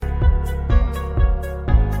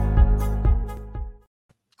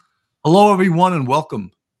Hello, everyone, and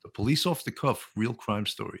welcome to Police Off the Cuff Real Crime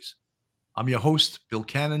Stories. I'm your host, Bill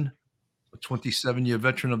Cannon, a 27-year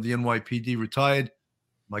veteran of the NYPD, retired.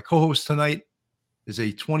 My co host tonight is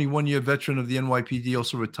a 21-year veteran of the NYPD,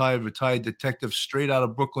 also retired detective straight out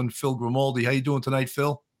of Brooklyn, Phil Grimaldi. How you doing tonight,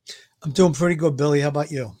 Phil? I'm doing pretty good, Billy. How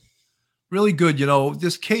about you? Really good. You know,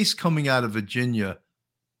 this case coming out of Virginia,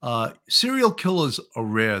 serial killers are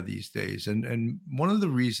rare these days. And one of the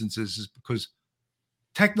reasons is because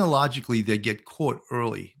technologically they get caught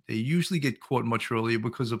early. They usually get caught much earlier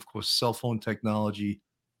because of course cell phone technology,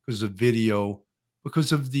 because of video,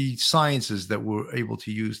 because of the sciences that we're able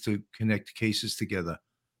to use to connect cases together.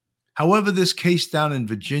 However, this case down in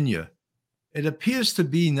Virginia, it appears to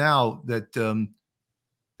be now that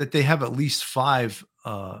they have at least five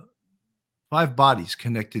bodies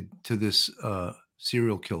connected to this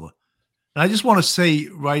serial killer. And I just want to say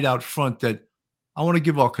right out front that I want to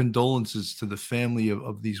give our condolences to the family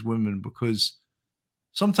of these women, because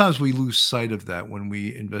sometimes we lose sight of that when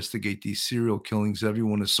we investigate these serial killings.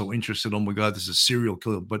 Everyone is so interested. Oh my God, this is a serial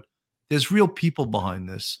killer. But there's real people behind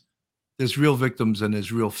this. There's real victims and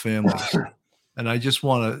there's real families. And I just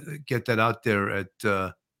want to get that out there at,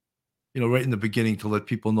 right in the beginning, to let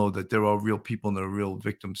people know that there are real people and there are real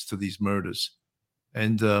victims to these murders.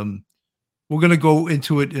 And we're going to go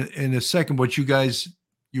into it in a second. But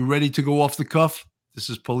you ready to go off the cuff? This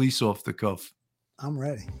is Police Off the Cuff. I'm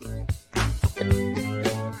ready.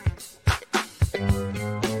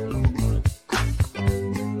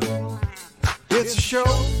 It's a show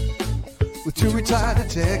with two retired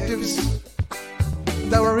detectives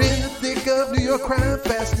that were in the thick of New York crime,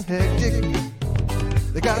 fast and hectic.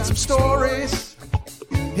 They got some stories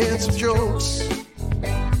and some jokes,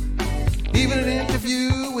 even an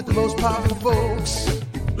interview with the most popular folks.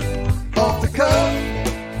 Off the cuff,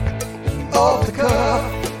 off the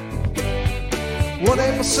cuff. One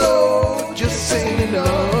episode just ain't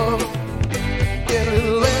enough. Get a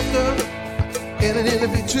little laughter and an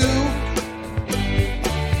interview too.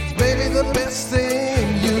 It's maybe the best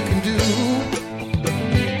thing you can do.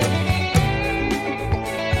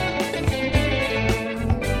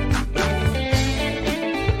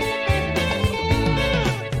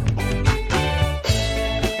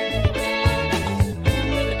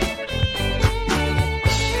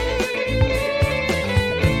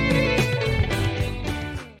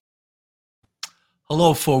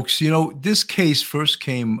 Hello, folks. You know, this case first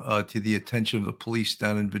came to the attention of the police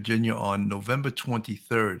down in Virginia on November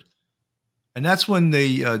 23rd. And that's when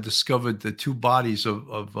they discovered the two bodies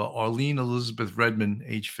of Arlene Elizabeth Redmond,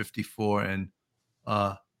 age 54, and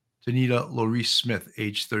Tanita Laurice Smith,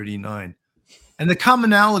 age 39. And the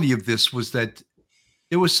commonality of this was that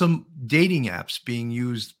there was some dating apps being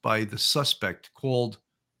used by the suspect called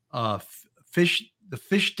the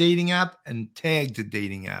Fish dating app and Tagged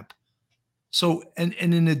dating app. So, and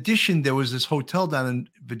in addition, there was this hotel down in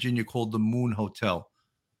Virginia called the Moon Hotel.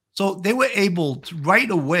 So they were able to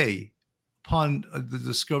right away, upon the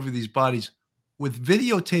discovery of these bodies, with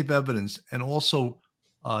videotape evidence and also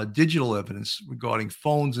digital evidence regarding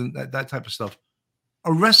phones and that type of stuff,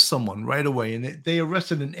 arrest someone right away. And they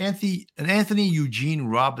arrested an Anthony Eugene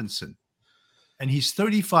Robinson, and he's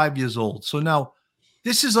 35 years old. So now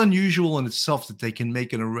this is unusual in itself that they can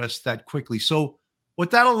make an arrest that quickly. So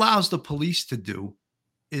what that allows the police to do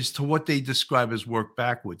is to what they describe as work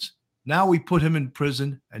backwards. Now we put him in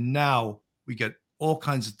prison, and now we get all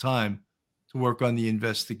kinds of time to work on the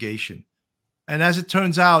investigation. And as it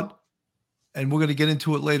turns out, and we're going to get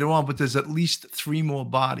into it later on, but there's at least 3 more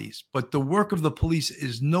bodies. But the work of the police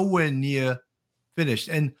is nowhere near finished.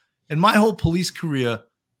 And in my whole police career,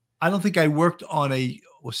 I don't think I worked on a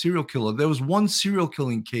serial killer. There was one serial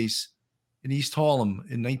killing case in East Harlem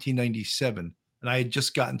in 1997. And I had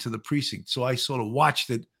just gotten to the precinct. So I sort of watched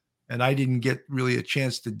it, and I didn't get really a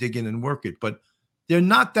chance to dig in and work it. But they're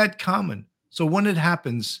not that common. So when it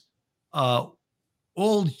happens, all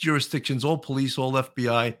jurisdictions, all police, all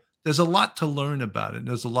FBI, there's a lot to learn about it. And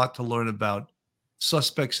there's a lot to learn about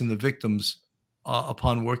suspects and the victims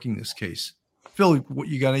upon working this case. Phil,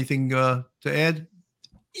 you got anything to add?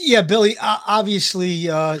 Yeah, Billy, obviously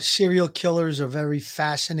serial killers are very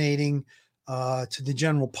fascinating to the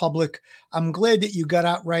general public. I'm glad that you got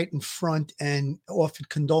out right in front and offered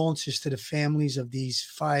condolences to the families of these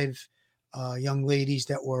 5 young ladies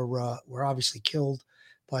that were obviously killed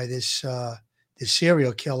by this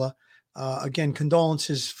serial killer. Again,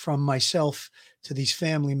 condolences from myself to these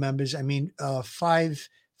family members. I mean, 5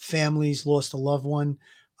 families lost a loved one.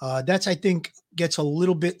 That's, I think, gets a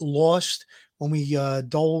little bit lost when we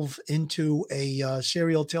dove into a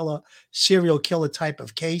serial killer type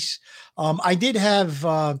of case. I did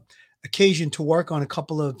have occasion to work on a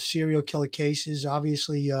couple of serial killer cases.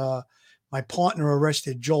 Obviously, my partner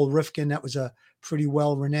arrested Joel Rifkin. That was a pretty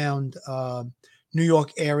well-renowned New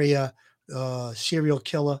York area serial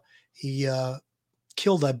killer. He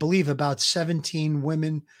killed, I believe, about 17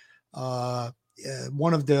 women.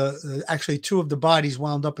 One of actually two of the bodies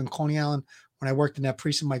wound up in Coney Island. When I worked in that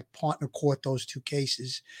precinct, my partner caught those two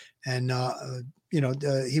cases. And,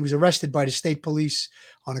 he was arrested by the state police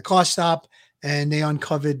on a car stop, and they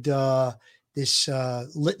uncovered this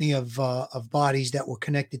litany of bodies that were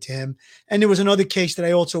connected to him. And there was another case that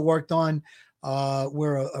I also worked on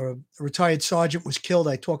where a retired sergeant was killed.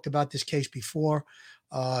 I talked about this case before.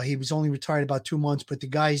 He was only retired about 2 months, but the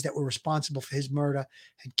guys that were responsible for his murder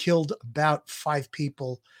had killed about 5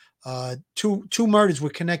 people. Two murders were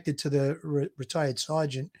connected to the retired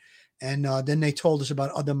sergeant. And then they told us about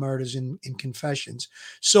other murders in confessions.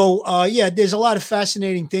 So, there's a lot of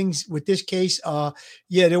fascinating things with this case.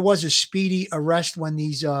 There was a speedy arrest when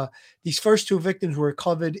these first 2 victims were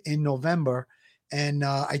recovered in November. And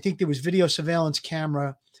I think there was video surveillance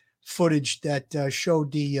camera footage that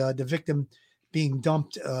showed the victim being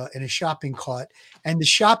dumped in a shopping cart. And the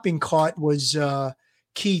shopping cart was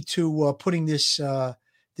key to putting this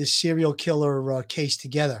serial killer case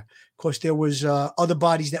together. Of course, there was other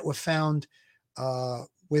bodies that were found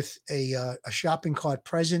with a shopping cart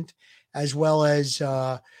present, as well as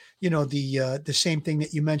the same thing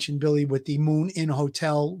that you mentioned, Billy, with the Moon Inn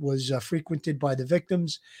Hotel was frequented by the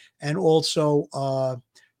victims, and also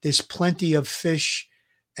there's plenty of fish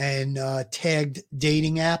and tagged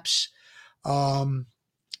dating apps.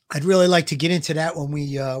 I'd really like to get into that when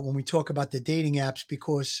we talk about the dating apps,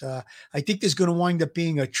 because I think there's going to wind up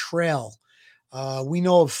being a trail. We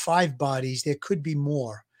know of 5 bodies. There could be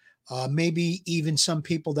more. Maybe even some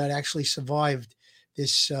people that actually survived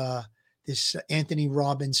this Anthony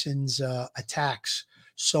Robinson's attacks.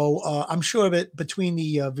 So I'm sure that between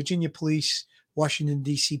the Virginia police, Washington,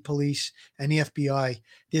 D.C. police, and the FBI,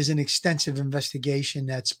 there's an extensive investigation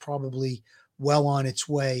that's probably well on its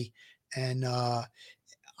way. And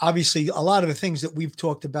obviously, a lot of the things that we've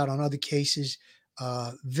talked about on other cases,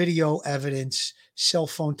 video evidence, cell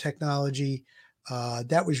phone technology,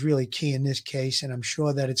 that was really key in this case. And I'm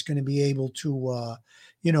sure that it's going to be able to,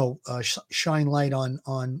 shine light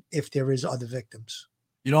on if there is other victims.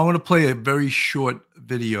 I want to play a very short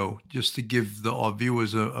video just to give our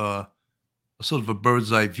viewers a sort of a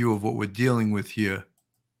bird's eye view of what we're dealing with here.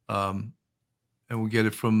 And we'll get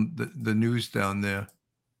it from the news down there.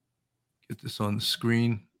 Get this on the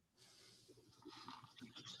screen.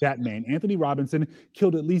 That man, Anthony Robinson,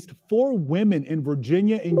 killed at least 4 women in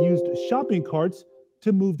Virginia and used shopping carts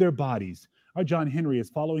to move their bodies. Our John Henry is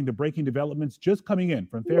following the breaking developments just coming in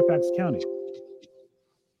from Fairfax County.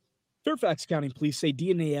 Fairfax County police say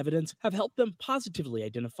DNA evidence have helped them positively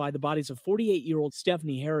identify the bodies of 48-year-old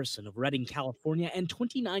Stephanie Harrison of Redding, California, and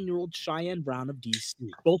 29-year-old Cheyenne Brown of D.C.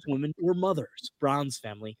 Both women were mothers. Brown's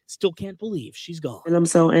family still can't believe she's gone. And I'm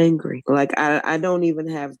so angry. Like, I don't even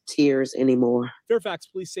have tears anymore. Fairfax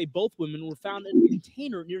police say both women were found in a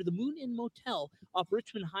container near the Moon Inn Motel off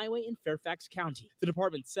Richmond Highway in Fairfax County. The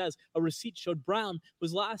department says a receipt showed Brown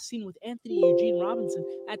was last seen with Anthony Eugene Robinson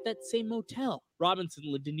at that same motel. Robinson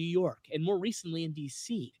lived in New York and more recently in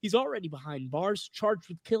D.C. He's already behind bars, charged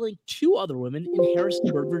with killing 2 other women in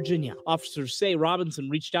Harrisonburg, Virginia. Officers say Robinson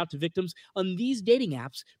reached out to victims on these dating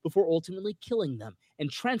apps before ultimately killing them and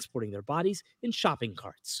transporting their bodies in shopping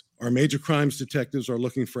carts. Our major crimes detectives are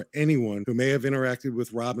looking for anyone who may have interacted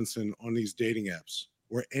with Robinson on these dating apps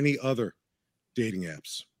or any other dating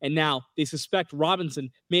apps. And now they suspect Robinson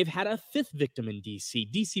may have had a 5th victim in D.C.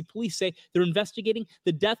 D.C. police say they're investigating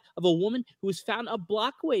the death of a woman who was found a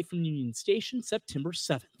block away from Union Station September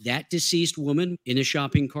 7th. That deceased woman in a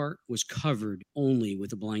shopping cart was covered only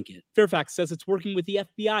with a blanket. Fairfax says it's working with the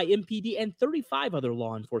FBI, MPD, and 35 other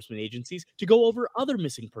law enforcement agencies to go over other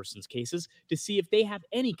missing persons cases to see if they have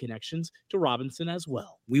any connections to Robinson as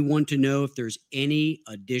well. We want to know if there's any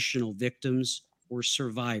additional victims or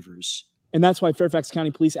survivors. And that's why Fairfax County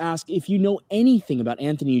Police ask if you know anything about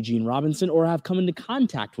Anthony Eugene Robinson or have come into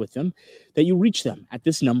contact with them, that you reach them at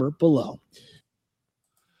this number below.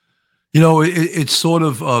 It's sort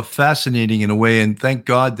of fascinating in a way, and thank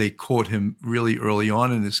God they caught him really early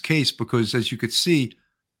on in this case, because as you could see,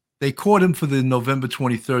 they caught him for the November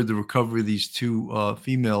 23rd, the recovery of these 2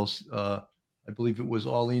 females. I believe it was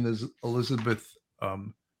Arlene Elizabeth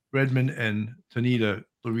Redmond and Tanita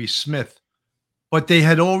Larice Smith. But they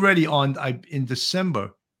had already in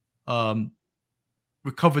December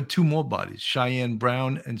recovered 2 more bodies, Cheyenne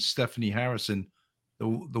Brown and Stephanie Harrison,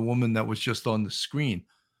 the woman that was just on the screen.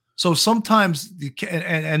 So sometimes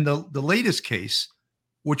the latest case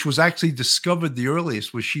which was actually discovered the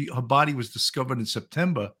earliest, was her body was discovered in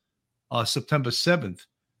September 7th,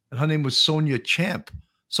 and her name was Sonia Champ.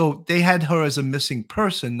 So they had her as a missing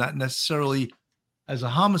person, not necessarily as a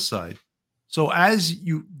homicide. So another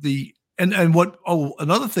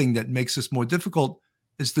thing that makes this more difficult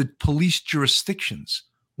is the police jurisdictions.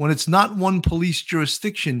 When it's not one police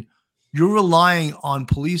jurisdiction, you're relying on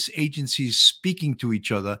police agencies speaking to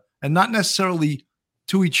each other, and not necessarily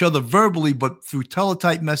to each other verbally, but through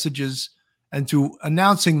teletype messages and to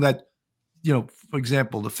announcing that, for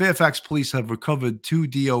example, the Fairfax police have recovered 2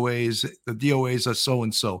 DOAs. The DOAs are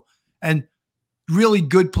so-and-so. And really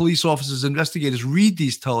good police officers, investigators read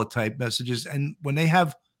these teletype messages. And when they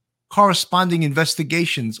have corresponding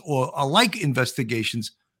investigations or alike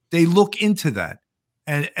investigations, they look into that.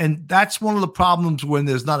 And that's one of the problems when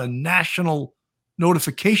there's not a national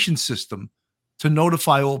notification system to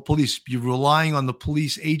notify all police. You're relying on the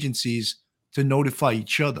police agencies to notify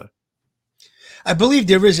each other. I believe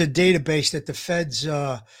there is a database that the feds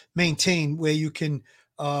maintain where you can,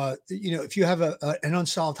 if you have an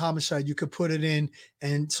unsolved homicide, you could put it in,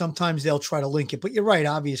 and sometimes they'll try to link it. But you're right,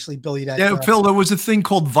 obviously, Billy. Phil, there was a thing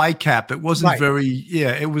called VICAP. It wasn't right.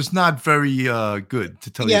 it was not very good, to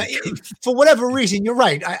tell you the truth. For whatever reason, you're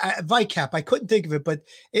right. VICAP, I couldn't think of it, but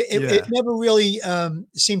it never really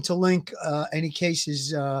seemed to link any cases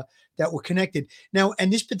that were connected. Now, in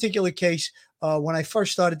this particular case, when I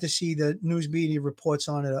first started to see the news media reports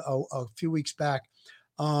on it a few weeks back,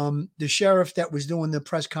 the sheriff that was doing the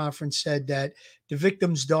press conference said that the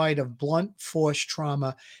victims died of blunt force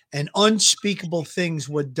trauma and unspeakable things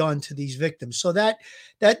were done to these victims. So that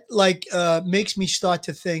makes me start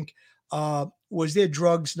to think, was there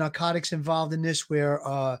drugs, narcotics involved in this where,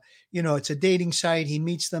 it's a dating site. He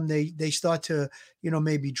meets them. They start to,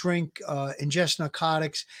 maybe drink, ingest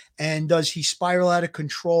narcotics. And does he spiral out of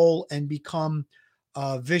control and become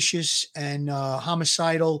vicious and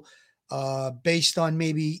homicidal based on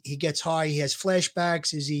maybe he gets high, he has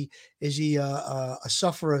flashbacks? Is he a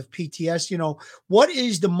sufferer of PTS? What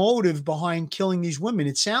is the motive behind killing these women?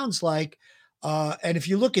 It sounds like, and if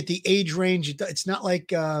you look at the age range, it's not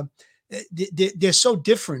like they're so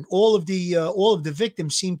different. All of the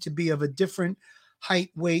victims seem to be of a different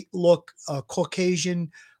height, weight, look,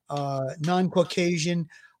 Caucasian, non-Caucasian,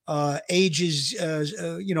 ages,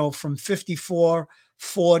 from 54,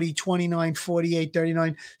 40, 29, 48,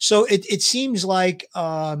 39. So it seems like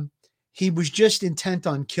he was just intent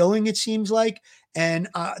on killing, it seems like. And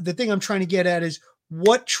the thing I'm trying to get at is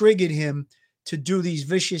what triggered him to do these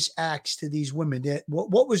vicious acts to these women.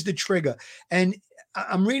 What was the trigger? And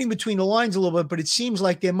I'm reading between the lines a little bit, but it seems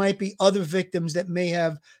like there might be other victims that may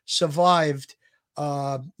have survived,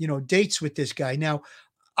 dates with this guy. Now,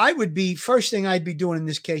 first thing I'd be doing in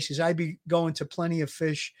this case is I'd be going to Plenty of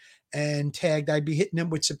Fish and Tagged. I'd be hitting him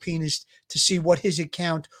with subpoenas to see what his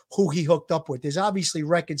account, who he hooked up with. There's obviously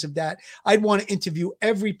records of that. I'd want to interview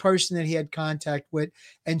every person that he had contact with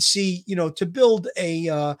and see, to build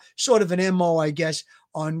a sort of an MO, I guess,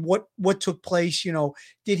 on what took place.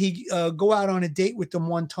 Did he go out on a date with them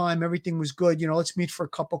one time? Everything was good. Let's meet for a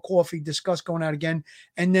cup of coffee, discuss going out again.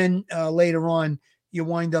 And then later on, you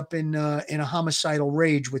wind up in a homicidal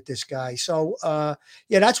rage with this guy. So,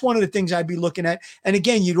 that's one of the things I'd be looking at. And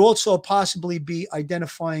again, you'd also possibly be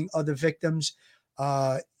identifying other victims.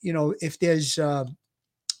 If there's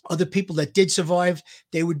other people that did survive,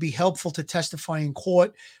 they would be helpful to testify in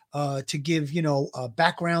court, to give, a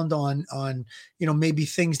background on, maybe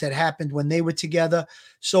things that happened when they were together.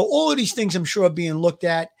 So all of these things I'm sure are being looked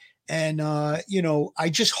at. And, I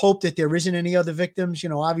just hope that there isn't any other victims.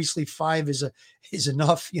 Obviously 5 is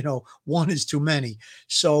enough. 1 is too many.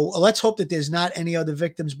 So let's hope that there's not any other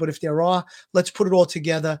victims. But if there are, let's put it all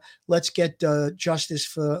together. Let's get justice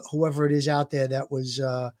for whoever it is out there that was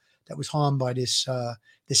harmed by this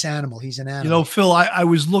animal. He's an animal. Phil, I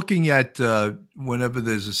was looking at whenever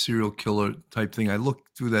there's a serial killer type thing, I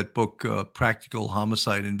looked through that book, Practical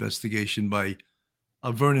Homicide Investigation by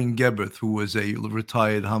Vernon Gebeth, who was a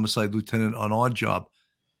retired homicide lieutenant on Odd Job.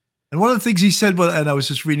 And one of the things he said, and I was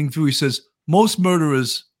just reading through, he says, most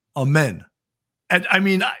murderers are men. And I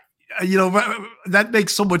mean, that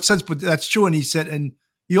makes so much sense, but that's true. And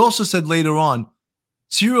he also said later on,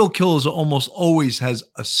 serial killers almost always has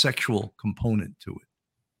a sexual component to it.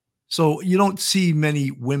 So you don't see many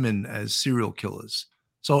women as serial killers.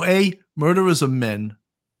 So A, murderers are men,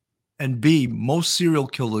 and B, most serial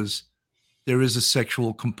killers, there is a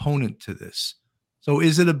sexual component to this. So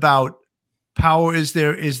is it about power? Is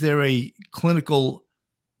there a clinical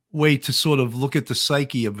way to sort of look at the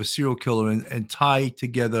psyche of a serial killer and tie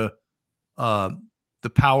together the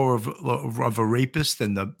power of a rapist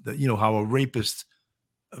and the how a rapist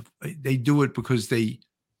they do it because they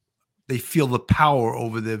feel the power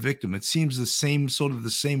over their victim. It seems the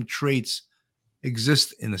same traits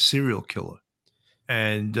exist in a serial killer.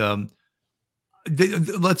 And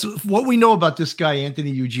what we know about this guy,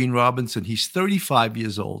 Anthony Eugene Robinson, he's 35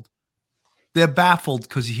 years old. They're baffled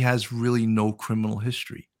because he has really no criminal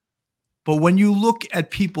history. But when you look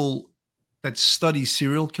at people that study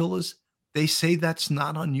serial killers, they say that's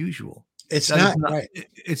not unusual. It's That is not, right.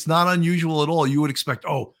 It's not unusual at all. You would expect,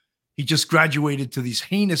 oh, he just graduated to these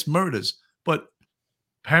heinous murders. But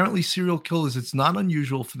apparently serial killers, it's not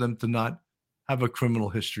unusual for them to not have a criminal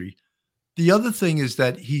history. The other thing is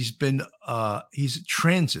that he's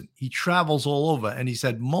transient. He travels all over and he's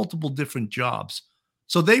had multiple different jobs.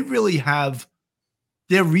 So they really have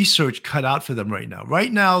their research cut out for them right now.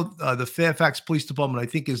 Right now, the Fairfax Police Department, I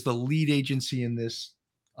think, is the lead agency in this.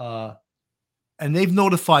 And they've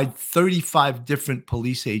notified 35 different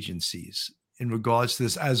police agencies in regards to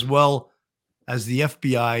this, as well as the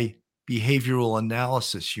FBI Behavioral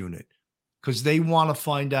Analysis Unit, because they want to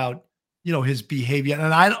find out, his behavior.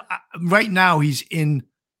 And right now he's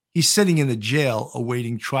sitting in the jail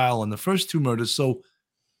awaiting trial on the first two murders. So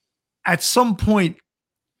at some point,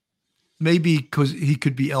 maybe because he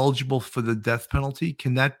could be eligible for the death penalty,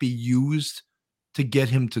 can that be used to get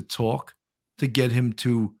him to talk, to get him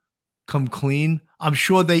to come clean? I'm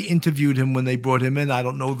sure they interviewed him when they brought him in. I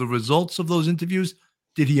don't know the results of those interviews.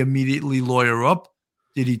 Did he immediately lawyer up?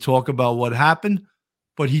 Did he talk about what happened?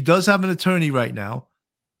 But he does have an attorney right now.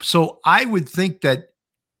 So I would think that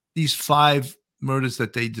these 5 murders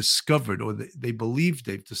that they discovered, or they believe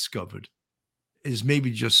they've discovered, is maybe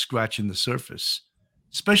just scratching the surface,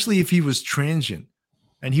 especially if he was transient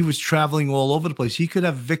and he was traveling all over the place. He could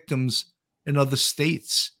have victims in other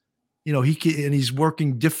states. And he's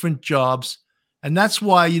working different jobs. And that's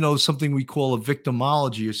why, something we call a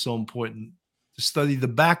victimology is so important, to study the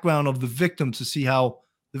background of the victim, to see how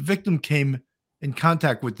the victim came in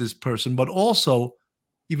contact with this person, but also,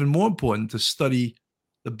 even more important, to study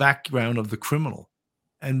the background of the criminal.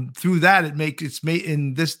 And through that, it's made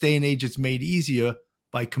in this day and age, it's made easier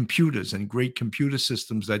by computers and great computer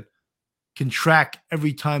systems that can track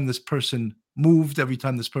every time this person moved, every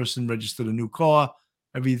time this person registered a new car,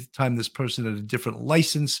 every time this person had a different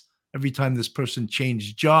license, every time this person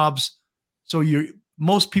changed jobs. So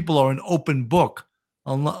most people are an open book,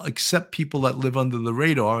 except people that live under the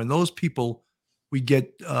radar. And those people, we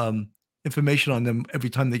get information on them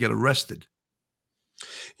every time they get arrested.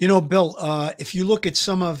 Bill, if you look at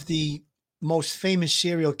some of the most famous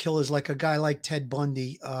serial killers, like a guy like Ted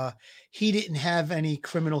Bundy, he didn't have any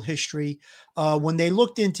criminal history. When they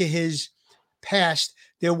looked into his past,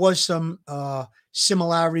 there was some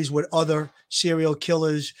similarities with other serial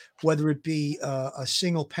killers, whether it be a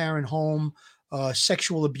single parent home,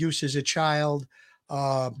 sexual abuse as a child,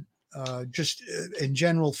 just in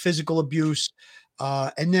general, physical abuse.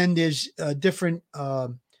 And then there's different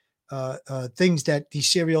things that these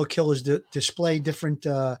serial killers display, different,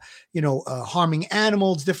 harming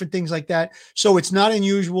animals, different things like that. So it's not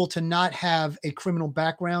unusual to not have a criminal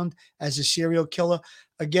background as a serial killer.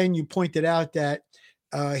 Again, you pointed out that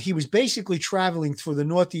he was basically traveling through the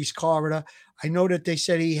Northeast corridor. I know that they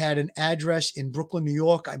said he had an address in Brooklyn, New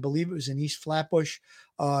York. I believe it was in East Flatbush.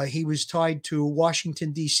 He was tied to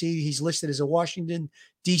Washington, D.C. He's listed as a Washington,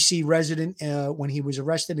 D.C. resident. When he was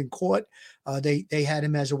arrested in court, they had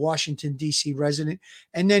him as a Washington, D.C. resident.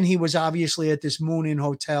 And then he was obviously at this Moon Inn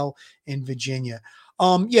Hotel in Virginia.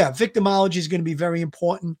 Victimology is going to be very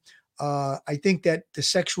important. I think that the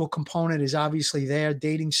sexual component is obviously there,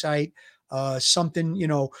 dating site, something,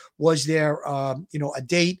 was there, a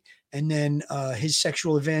date, and then his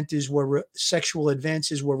sexual advances were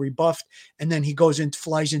rebuffed, and then he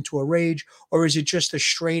flies into a rage? Or is it just a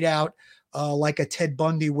straight out, like a Ted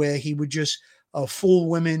Bundy, where he would just fool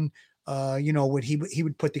women? He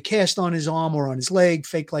would put the cast on his arm or on his leg,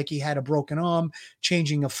 fake like he had a broken arm,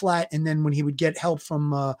 changing a flat, and then when he would get help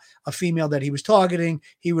from a female that he was targeting,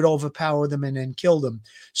 he would overpower them and then kill them.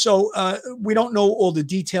 So we don't know all the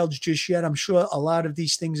details just yet. I'm sure a lot of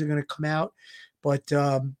these things are going to come out, but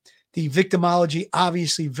the victimology,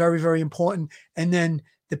 obviously very, very important. And then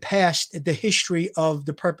the past, the history of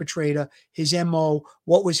the perpetrator, his MO,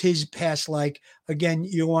 what was his past like? Again,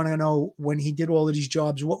 you want to know, when he did all of these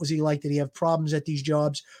jobs, what was he like? Did he have problems at these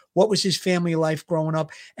jobs? What was his family life growing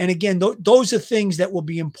up? And again, those are things that will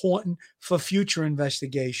be important for future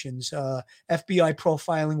investigations. FBI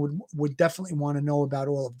profiling would definitely want to know about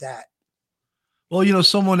all of that. Well,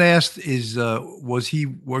 someone asked, was he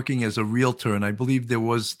working as a realtor? And I believe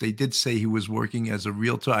they did say he was working as a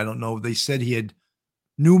realtor. I don't know. They said he had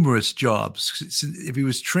numerous jobs. If he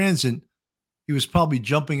was transient, he he was probably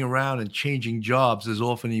jumping around and changing jobs as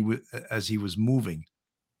often as he was moving.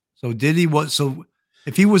 So so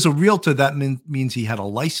if he was a realtor, that means he had a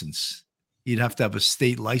license. He'd have to have a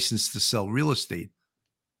state license to sell real estate.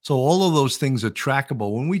 So all of those things are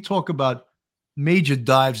trackable. When we talk about major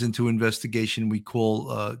dives into investigation, we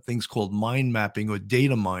call things called mind mapping or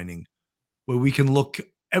data mining, where we can look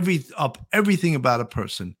up everything about a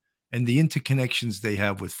person and the interconnections they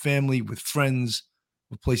have with family, with friends,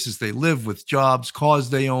 with places they live, with jobs, cars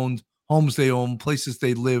they owned, homes they own, places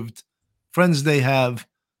they lived, friends they have.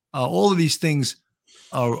 All of these things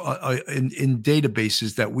are in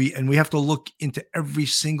databases that we have to look into every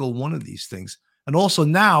single one of these things. And also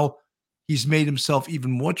now he's made himself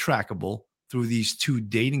even more trackable through these 2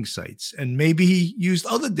 dating sites. And maybe he used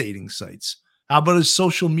other dating sites. How about his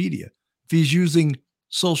social media? If he's using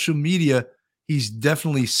social media, he's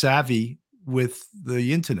definitely savvy with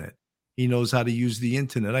the internet. He knows how to use the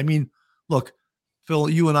internet. I mean, look, Phil,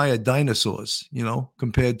 you and I are dinosaurs,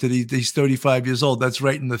 compared to these 35 years old. That's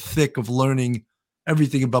right in the thick of learning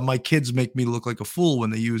everything about. My kids make me look like a fool when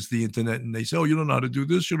they use the internet and they say, oh, you don't know how to do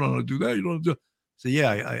this. You don't know how to do that. You don't know how to do. So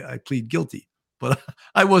yeah, I plead guilty, but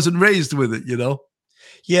I wasn't raised with it,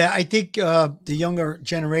 Yeah, I think the younger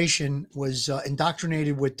generation was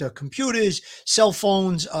indoctrinated with computers, cell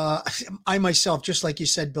phones. I myself, just like you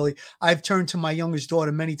said, Billy, I've turned to my youngest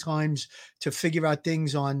daughter many times to figure out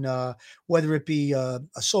things on whether it be a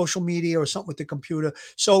social media or something with the computer.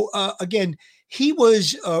 So again, he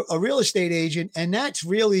was a real estate agent, and that's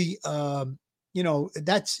really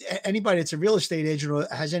that's anybody that's a real estate agent or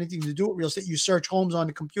has anything to do with real estate. You search homes on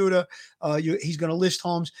the computer. He's going to list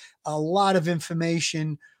homes. A lot of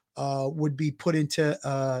information would be put into,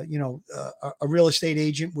 a real estate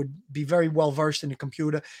agent would be very well versed in the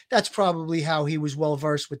computer. That's probably how he was well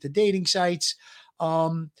versed with the dating sites.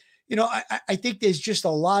 I think there's just a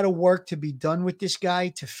lot of work to be done with this guy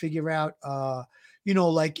to figure out,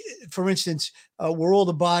 like, for instance, were all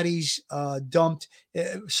the bodies dumped?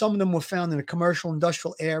 Some of them were found in a commercial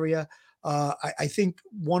industrial area. I think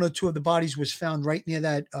 1 or 2 of the bodies was found right near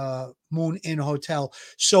that Moon Inn hotel.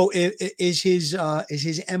 So is his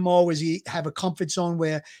MO, is he have a comfort zone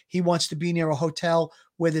where he wants to be near a hotel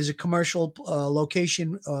where there's a commercial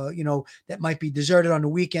location, that might be deserted on the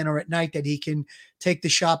weekend or at night, that he can take the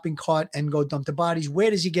shopping cart and go dump the bodies?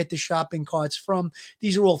 Where does he get the shopping carts from?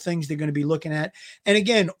 These are all things they're going to be looking at. And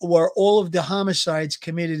again, were all of the homicides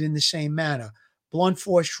committed in the same manner? Blunt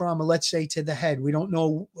force trauma, let's say to the head. We don't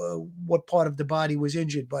know what part of the body was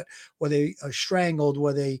injured, but were they strangled?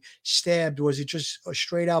 Were they stabbed? Was it just a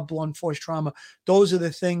straight out blunt force trauma? Those are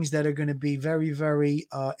the things that are going to be very, very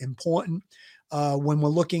important when we're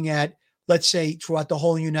looking at, let's say, throughout the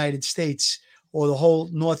whole United States or the whole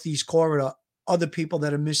Northeast corridor, other people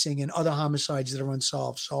that are missing and other homicides that are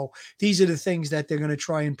unsolved. So these are the things that they're going to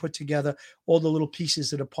try and put together, all the little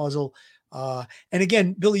pieces of the puzzle. And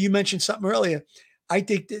again, Billy, you mentioned something earlier. I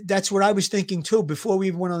think that's what I was thinking too. Before we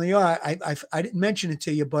even went on the air, I didn't mention it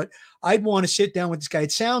to you, but I'd want to sit down with this guy.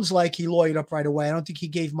 It sounds like he lawyered up right away. I don't think he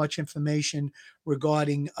gave much information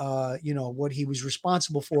regarding, what he was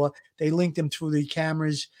responsible for. They linked him through the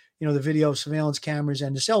cameras, the video surveillance cameras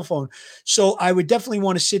and the cell phone. So I would definitely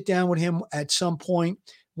want to sit down with him at some point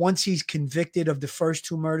once he's convicted of the first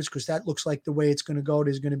 2 murders, because that looks like the way it's going to go.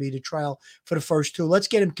 There's going to be the trial for the first 2. Let's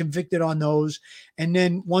get him convicted on those. And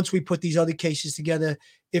then once we put these other cases together,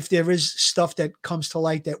 if there is stuff that comes to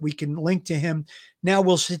light that we can link to him, now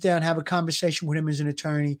we'll sit down, have a conversation with him as an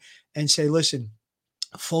attorney and say, listen,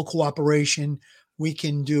 full cooperation. We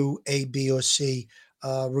can do A, B, or C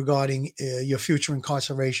regarding your future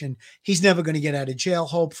incarceration. He's never going to get out of jail,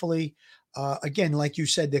 hopefully. Again, like you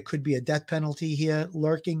said, there could be a death penalty here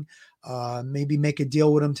lurking. Maybe make a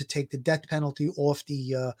deal with him to take the death penalty off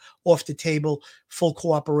the table. Full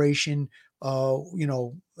cooperation.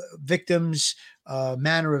 Victims,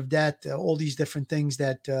 manner of death, all these different things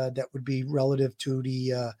that would be relative to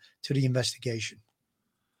the investigation.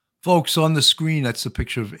 Folks, on the screen, that's a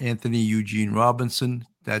picture of Anthony Eugene Robinson.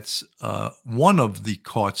 That's one of the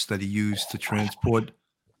carts that he used to transport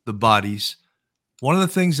the bodies. One of the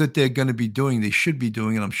things that they're going to be doing, they should be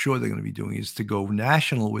doing, and I'm sure they're going to be doing, is to go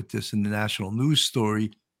national with this in the national news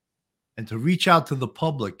story and to reach out to the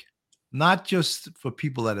public, not just for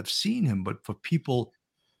people that have seen him, but for people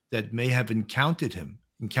that may have encountered him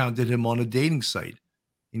on a dating site,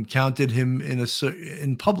 encountered him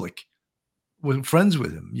in public, with friends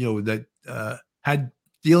with him, that had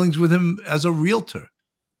dealings with him as a realtor.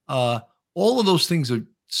 All of those things are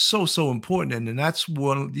so important, and that's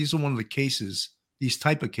these are one of the cases. These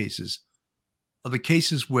type of cases are the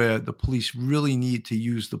cases where the police really need to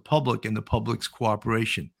use the public and the public's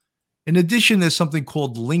cooperation. In addition, there's something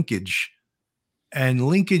called linkage, and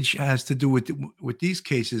linkage has to do with these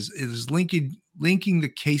cases. It is linking the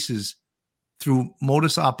cases through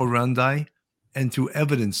modus operandi and through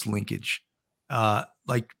evidence linkage.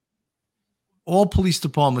 Like all police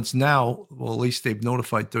departments now, well, at least they've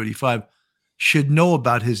notified 35, should know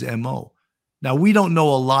about his MO. Now, we don't know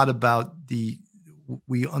a lot about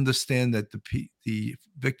we understand that the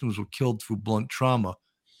victims were killed through blunt trauma,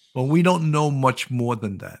 but we don't know much more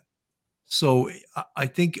than that. So I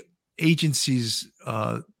think agencies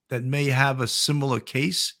that may have a similar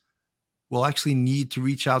case will actually need to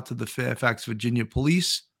reach out to the Fairfax, Virginia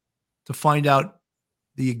police to find out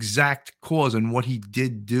the exact cause and what he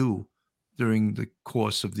did do during the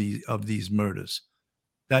course of these murders.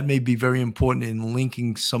 That may be very important in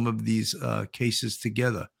linking some of these cases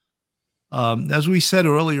together. As we said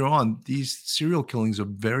earlier on, these serial killings are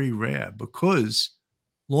very rare because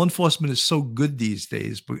law enforcement is so good these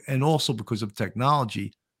days, and also because of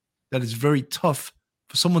technology, that it's very tough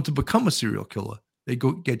for someone to become a serial killer. They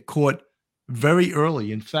get caught very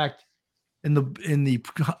early. In fact, in the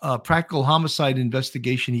practical homicide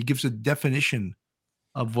investigation, he gives a definition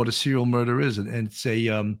of what a serial murder is, and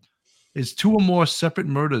it's two or more separate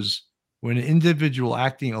murders where an individual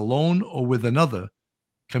acting alone or with another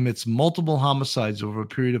commits multiple homicides over a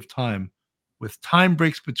period of time, with time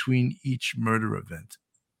breaks between each murder event.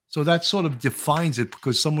 So that sort of defines it,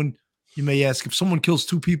 because you may ask, if someone kills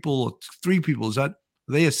 2 people or 3 people, are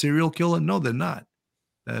they a serial killer? No, they're not.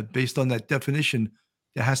 Based on that definition,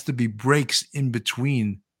 there has to be breaks in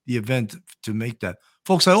between the event to make that.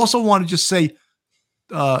 Folks, I also want to just say,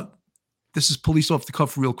 this is Police Off the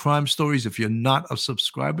Cuff Real Crime Stories. If you're not a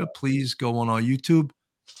subscriber, please go on our YouTube,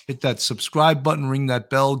 hit that subscribe button, ring that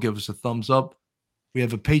bell, give us a thumbs up. We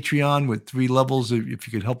have a Patreon with 3 levels. If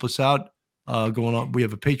you could help us out, going on. We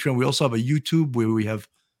have a Patreon. We also have a YouTube where we have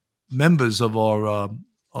members of our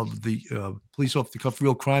Police Off the Cuff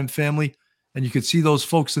Real Crime family, and you can see those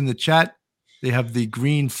folks in the chat. They have the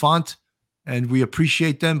green font, and we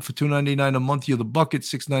appreciate them. For $2.99 a month, you're the bucket.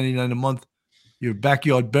 $6.99 a month, your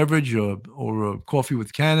backyard beverage or coffee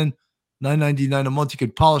with Cannon. $9.99 a month, you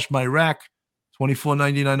can polish my rack.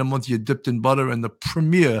 $24.99 a month, you're dipped in butter. And the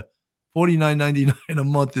premier, $49.99 a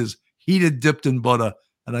month, is heated dipped in butter.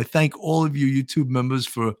 And I thank all of you YouTube members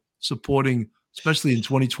for supporting, especially in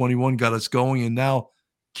 2021, got us going, and now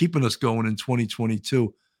keeping us going in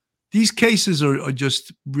 2022. These cases are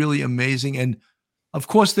just really amazing. And of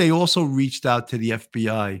course, they also reached out to the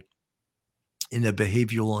FBI in the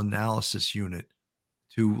behavioral analysis unit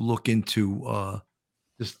to look into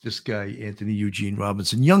this guy, Anthony Eugene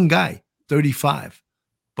Robinson, young guy, 35,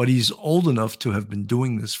 but he's old enough to have been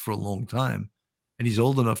doing this for a long time, and he's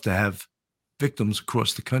old enough to have victims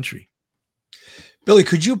across the country. Billy,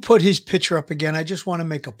 could you put his picture up again? I just want to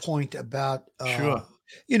make a point about, Sure.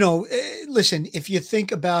 Listen, if you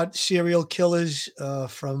think about serial killers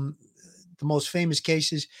from the most famous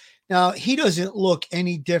cases, now he doesn't look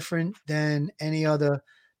any different than any other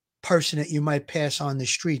person that you might pass on the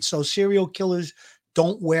street. So serial killers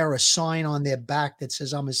don't wear a sign on their back that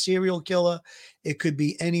says, I'm a serial killer. It could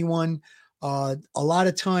be anyone. A lot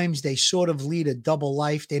of times they sort of lead a double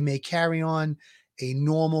life. They may carry on a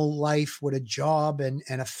normal life with a job and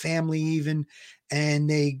a family even, and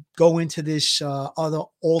they go into this other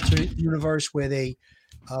alternate universe where they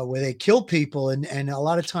kill people. And a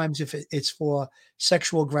lot of times if it's for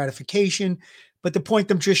sexual gratification. But the point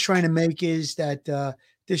I'm just trying to make is that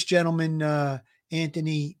this gentleman,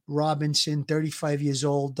 Anthony Robinson, 35 years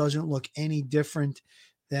old, doesn't look any different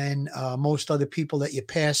than most other people that you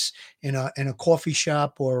pass in a coffee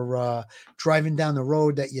shop or driving down the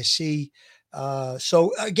road that you see.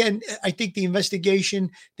 So again, I think the investigation,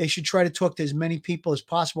 they should try to talk to as many people as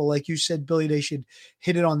possible. Like you said, Billy, they should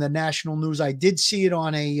hit it on the national news. I did see it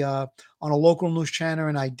on a local news channel,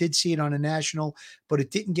 and I did see it on a national, but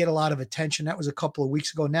it didn't get a lot of attention. That was a couple of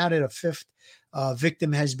weeks ago. Now that a 5th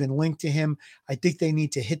victim has been linked to him, I think they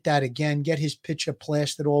need to hit that again, get his picture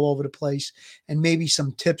plastered all over the place, and maybe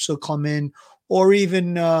some tips will come in. Or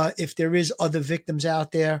even if there is other victims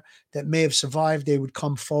out there that may have survived, they would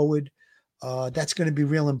come forward. That's going to be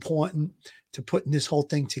real important to putting this whole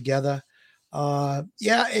thing together.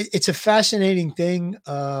 It's a fascinating thing,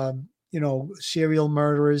 serial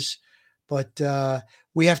murderers, but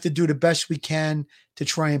we have to do the best we can to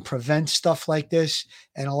try and prevent stuff like this.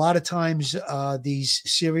 And a lot of times these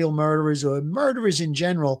serial murderers or murderers in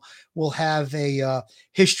general will have a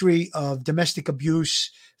history of domestic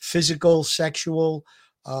abuse, physical, sexual.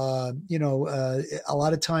 A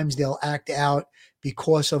lot of times they'll act out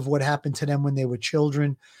because of what happened to them when they were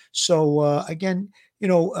children. So again,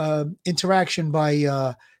 interaction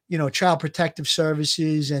by Child Protective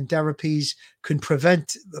Services and therapies can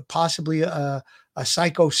prevent possibly a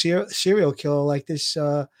psycho serial killer like this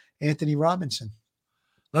Anthony Robinson.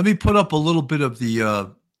 Let me put up a little bit of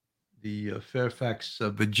the Fairfax,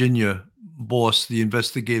 Virginia boss, the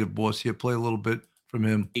investigative boss here. Play a little bit from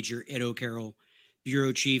him. Major Ed O'Carroll,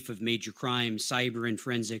 Bureau Chief of Major Crime, Cyber, and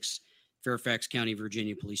Forensics, Fairfax County,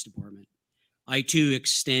 Virginia Police Department. I, too,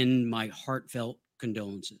 extend my heartfelt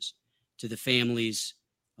condolences to the families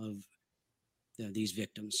of these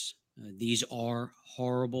victims. These are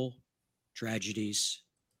horrible tragedies.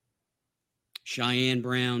 Cheyenne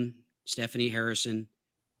Brown, Stephanie Harrison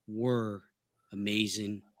were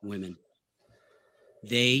amazing women.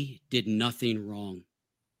 They did nothing wrong.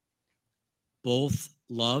 Both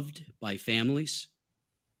loved by families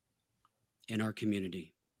and our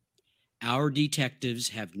community. Our detectives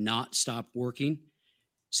have not stopped working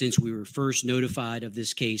since we were first notified of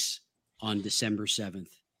this case on December 7th.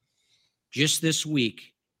 Just this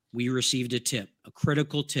week, we received a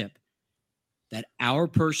critical tip, that our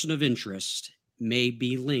person of interest may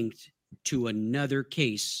be linked to another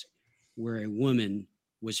case where a woman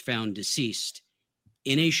was found deceased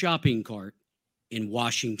in a shopping cart in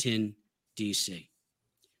Washington, D.C.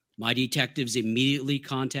 My detectives immediately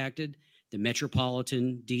contacted the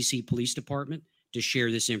Metropolitan D.C. Police Department to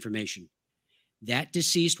share this information. That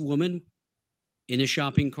deceased woman in a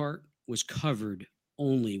shopping cart was covered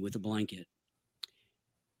only with a blanket.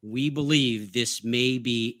 We believe this may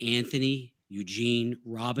be Anthony Eugene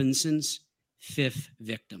Robinson's fifth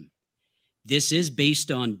victim. This is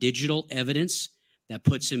based on digital evidence that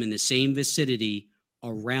puts him in the same vicinity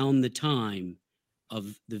around the time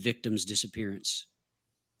of the victim's disappearance.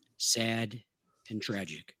 Sad and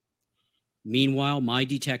tragic. Meanwhile, my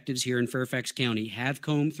detectives here in Fairfax County have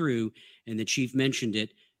combed through, and the chief mentioned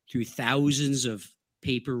it, through thousands of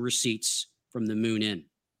paper receipts from the Moon Inn.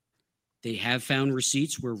 They have found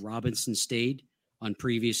receipts where Robinson stayed on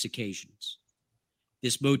previous occasions.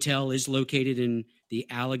 This motel is located in the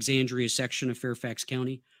Alexandria section of Fairfax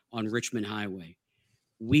County on Richmond Highway.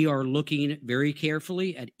 We are looking very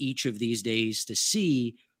carefully at each of these days to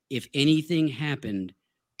see if anything happened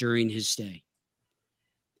during his stay.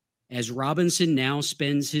 As Robinson now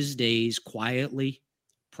spends his days quietly,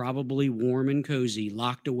 probably warm and cozy,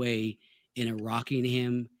 locked away in a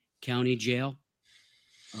Rockingham County jail,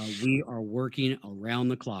 we are working around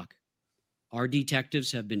the clock. Our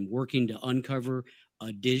detectives have been working to uncover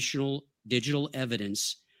additional digital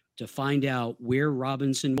evidence to find out where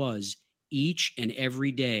Robinson was each and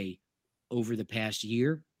every day over the past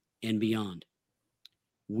year and beyond.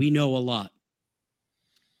 We know a lot,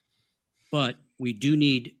 but we do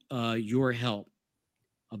need your help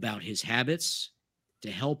about his habits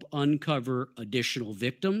to help uncover additional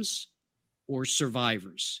victims or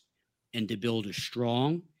survivors and to build a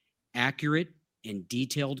strong, accurate, and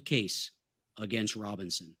detailed case against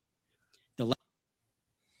Robinson.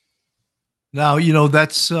 Now,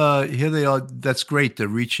 that's here they are. That's great. They're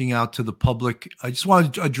reaching out to the public. I just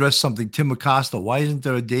wanted to address something. Tim Acosta, why isn't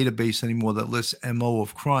there a database anymore that lists MO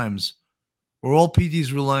of crimes? We're all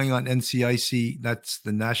PDs relying on NCIC. That's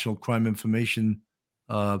the National Crime Information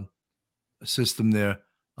System there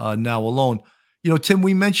now alone. Tim,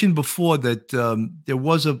 we mentioned before that there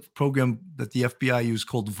was a program that the FBI used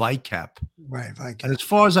called VICAP. Right, VICAP. And as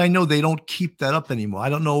far as I know, they don't keep that up anymore. I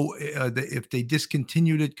don't know if they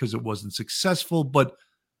discontinued it because it wasn't successful, but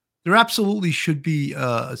there absolutely should be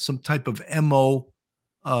some type of MO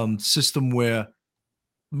system where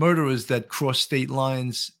murderers that cross state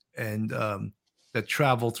lines and that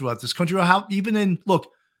travel throughout this country, or how even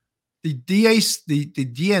the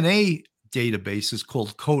DNA database is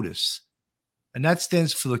called CODIS. And that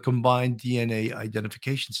stands for the Combined DNA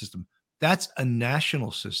Identification System. That's a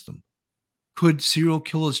national system. Could serial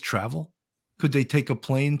killers travel? Could they take a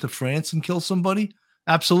plane to France and kill somebody?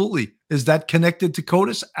 Absolutely. Is that connected to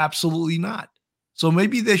CODIS? Absolutely not. So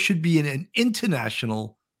maybe there should be an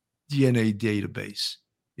international DNA database,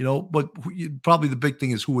 but probably the big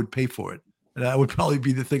thing is who would pay for it. And that would probably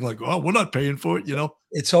be the thing, like, oh, we're not paying for it,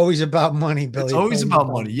 It's always about money, Billy. It's always about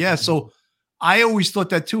money. Yeah. So I always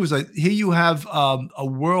thought that too, is like, here you have a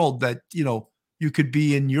world that, you could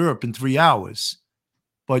be in Europe in 3 hours,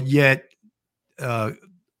 but yet a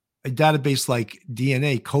database like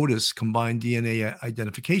DNA, CODIS, Combined DNA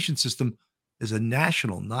Identification System, is a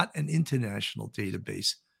national, not an international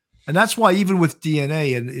database. And that's why even with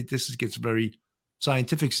DNA, and this gets very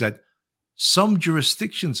scientific, is that some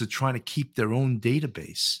jurisdictions are trying to keep their own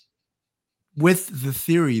database with the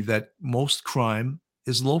theory that most crime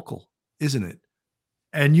is local, isn't it?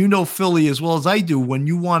 And Philly, as well as I do, when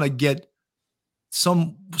you want to get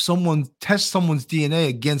someone tests someone's DNA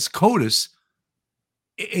against CODIS,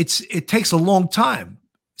 it takes a long time.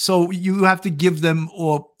 So you have to give them,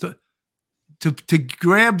 or to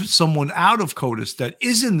grab someone out of CODIS that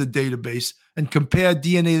is in the database and compare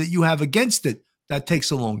DNA that you have against it, that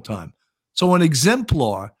takes a long time. So an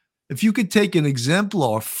exemplar, if you could take an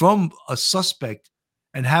exemplar from a suspect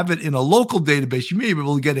and have it in a local database, you may be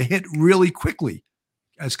able to get a hit really quickly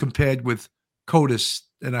as compared with CODIS.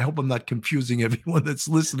 And I hope I'm not confusing everyone that's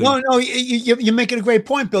listening. No, you're making a great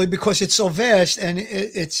point, Billy, because it's so vast, and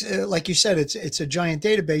it's like you said, it's a giant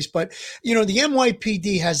database. But the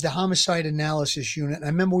NYPD has the homicide analysis unit. And I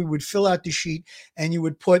remember we would fill out the sheet, and you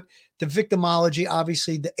would put the victimology,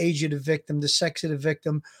 obviously the age of the victim, the sex of the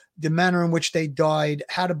victim, the manner in which they died,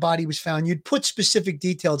 how the body was found. You'd put specific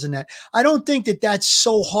details in that. I don't think that that's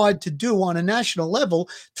so hard to do on a national level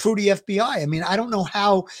through the FBI. I mean, I don't know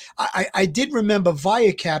how. I did remember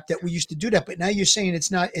Viacap that we used to do that, but now you're saying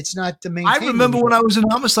it's not the main. I remember when I was in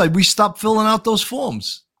homicide, we stopped filling out those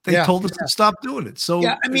forms. They told us to stop doing it. So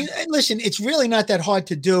I mean, listen, it's really not that hard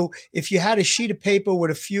to do. If you had a sheet of paper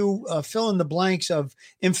with a few fill in the blanks of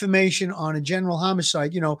information on a general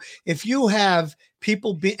homicide, if you have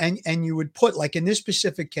people and you would put, like in this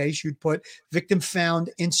specific case, you'd put victim found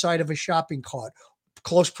inside of a shopping cart,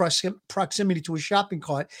 close proximity to a shopping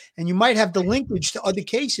cart, and you might have the linkage to other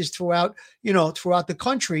cases throughout the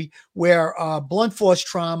country where blunt force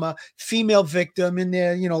trauma, female victim in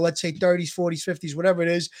there, let's say 30s, 40s, 50s, whatever it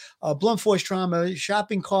is, blunt force trauma,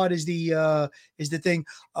 shopping cart is the thing,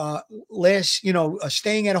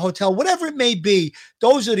 staying at a hotel, whatever it may be.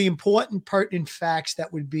 Those are the important, pertinent facts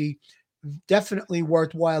that would be definitely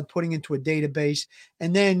worthwhile putting into a database.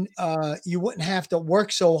 And then you wouldn't have to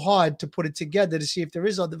work so hard to put it together to see if there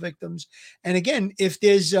is other victims. And again, if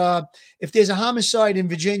there's a homicide in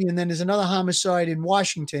Virginia and then there's another homicide in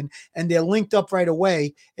Washington and they're linked up right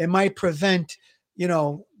away, it might prevent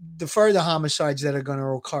the further homicides that are going to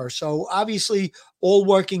occur. So obviously all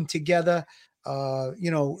working together,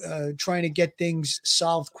 trying to get things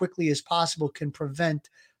solved quickly as possible can prevent,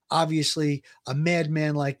 obviously, a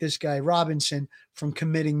madman like this guy Robinson from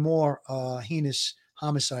committing more heinous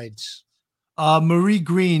homicides. Marie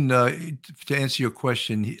Green, to answer your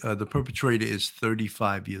question, the perpetrator is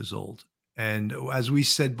 35 years old. And as we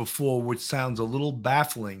said before, which sounds a little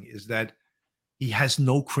baffling, is that he has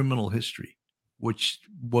no criminal history, which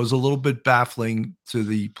was a little bit baffling to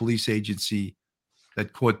the police agency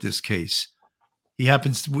that caught this case. He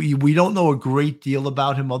happens to, we don't know a great deal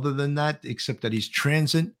about him other than that, except that he's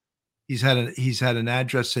transient. He's had an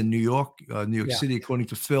address in New York City, according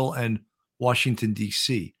to Phil, and Washington,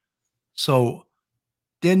 D.C. So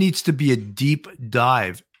there needs to be a deep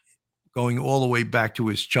dive going all the way back to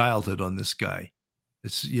his childhood on this guy.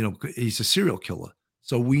 It's, he's a serial killer.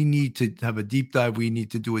 So we need to have a deep dive. We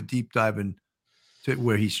need to do a deep dive into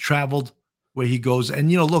where he's traveled, where he goes.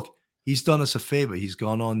 And, look, he's done us a favor. He's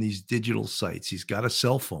gone on these digital sites. He's got a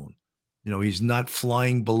cell phone. He's not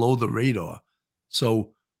flying below the radar.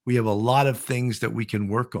 So we have a lot of things that we can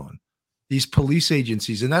work on. These police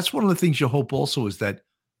agencies, and that's one of the things you hope also is that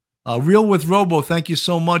Real with Robo, thank you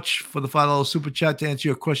so much for the $5 super chat. To answer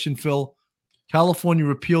your question, Phil, California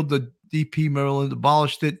repealed the DP, Maryland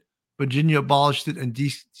abolished it, Virginia abolished it, and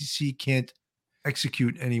DC can't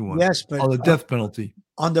execute anyone. Yes, but the death penalty.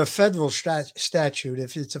 Under federal statute,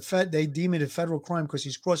 if it's they deem it a federal crime because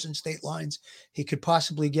he's crossing state lines, he could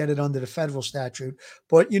possibly get it under the federal statute.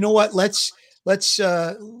 But you know what? Let's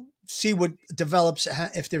see what develops,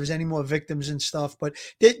 if there's any more victims and stuff. But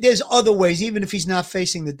there's other ways, even if he's not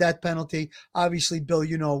facing the death penalty. Obviously, Bill,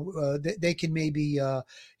 they can maybe,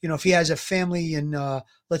 if he has a family in,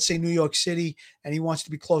 let's say, New York City, and he wants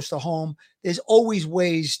to be close to home, there's always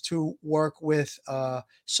ways to work with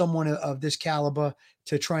someone of this caliber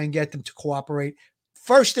to try and get them to cooperate.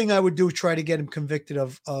 First thing I would do is try to get him convicted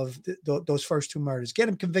of those first two murders. Get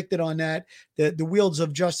him convicted on that. The wheels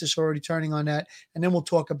of justice are already turning on that. And then we'll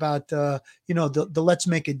talk about, the let's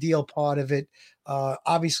make a deal part of it.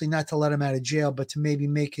 Obviously not to let him out of jail, but to maybe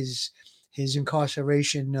make his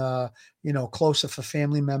incarceration, closer for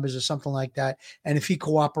family members or something like that. And if he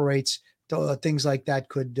cooperates, things like that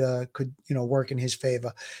could work in his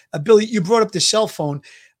favor. Billy, you brought up the cell phone.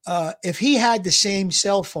 If he had the same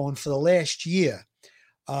cell phone for the last year,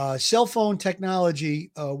 cell phone technology,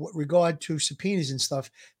 with regard to subpoenas and stuff,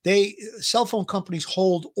 cell phone companies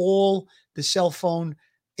hold all the cell phone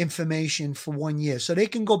information for 1 year. So they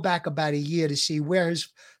can go back about a year to see where his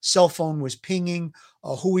cell phone was pinging,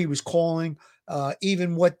 who he was calling,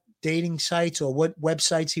 even what dating sites or what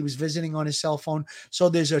websites he was visiting on his cell phone. So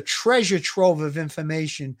there's a treasure trove of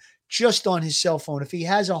information just on his cell phone. If he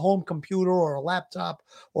has a home computer or a laptop,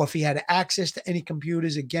 or if he had access to any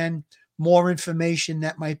computers, again, more information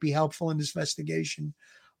that might be helpful in this investigation.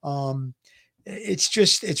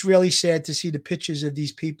 It's really sad to see the pictures of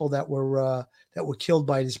these people that were killed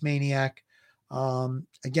by this maniac.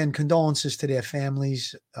 Again, condolences to their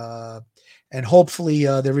families, and hopefully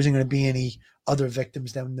there isn't going to be any other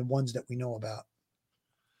victims than the ones that we know about.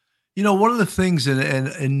 One of the things, and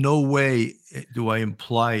in no way do I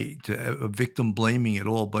imply to a victim blaming at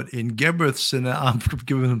all, but in Gebeth's, and I'm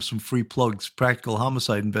giving him some free plugs, Practical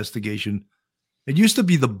Homicide Investigation, it used to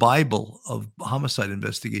be the Bible of homicide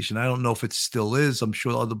investigation. I don't know if it still is. I'm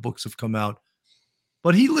sure other books have come out.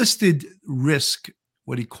 But he listed risk,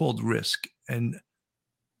 what he called risk. And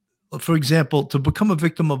for example, to become a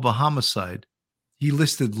victim of a homicide, he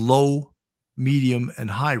listed low, medium, and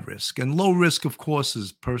high risk. And low risk, of course,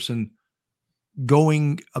 is person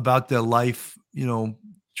going about their life,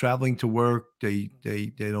 traveling to work. They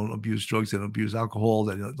don't abuse drugs. They don't abuse alcohol.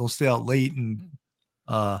 They don't stay out late. And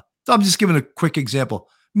so I'm just giving a quick example.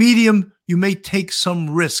 Medium, you may take some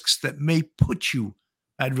risks that may put you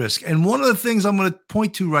at risk. And one of the things I'm going to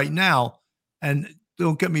point to right now, and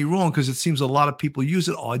don't get me wrong, because it seems a lot of people use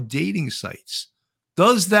it, are dating sites.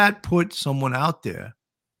 Does that put someone out there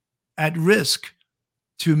at risk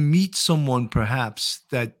to meet someone perhaps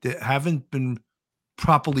that haven't been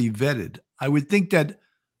properly vetted? I would think that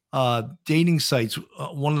dating sites,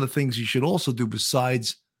 one of the things you should also do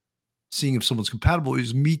besides seeing if someone's compatible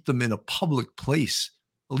is meet them in a public place,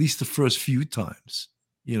 at least the first few times,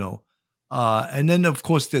 and then of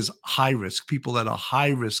course there's high risk people that are high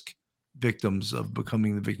risk victims of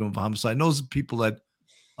becoming the victim of a homicide. And those are people that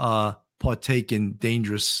partake in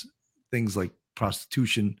dangerous things like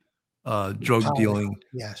prostitution, drug dealing,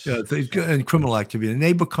 yes, and criminal activity. And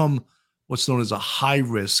they become what's known as a high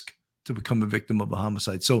risk to become a victim of a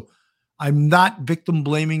homicide. So I'm not victim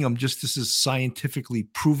blaming. This is scientifically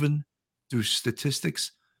proven through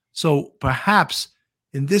statistics. So perhaps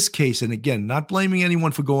in this case, and again, not blaming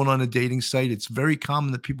anyone for going on a dating site. It's very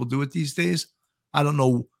common that people do it these days. I don't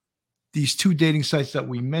know, these two dating sites that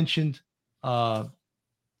we mentioned, or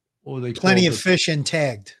they plenty of fish and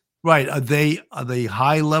tagged. Right. Are they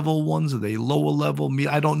high level ones? Are they lower level?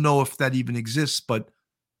 I don't know if that even exists, but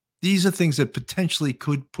these are things that potentially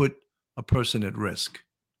could put a person at risk.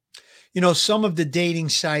 Some of the dating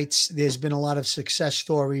sites, there's been a lot of success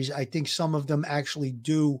stories. I think some of them actually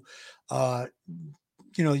do,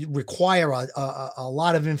 require a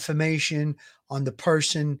lot of information on the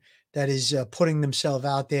person that is putting themselves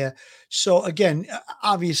out there. So again,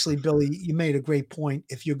 obviously, Billy, you made a great point.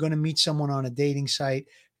 If you're going to meet someone on a dating site,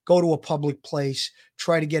 go to a public place,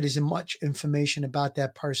 try to get as much information about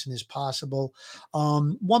that person as possible.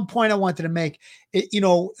 One point I wanted to make,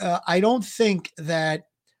 I don't think that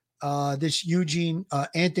this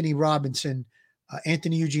Anthony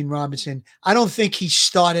Eugene Robinson, I don't think he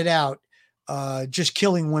started out just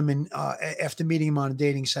killing women after meeting him on a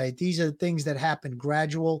dating site. These are things that happen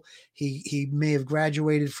gradual. He may have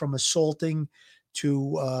graduated from assaulting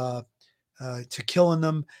to killing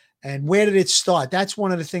them. And where did it start? That's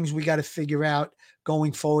one of the things we got to figure out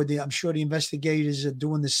going forward. I'm sure the investigators are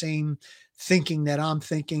doing the same thinking that I'm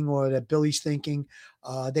thinking or that Billy's thinking.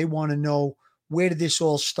 They want to know, where did this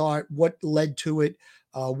all start? What led to it?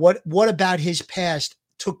 What about his past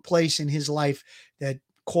took place in his life that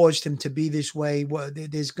caused him to be this way? Well,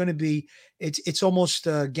 there's going to be, it's almost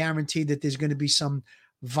guaranteed that there's going to be some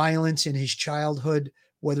violence in his childhood,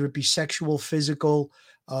 whether it be sexual, physical,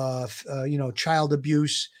 child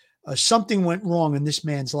abuse. Something went wrong in this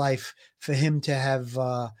man's life for him to have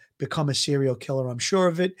become a serial killer. I'm sure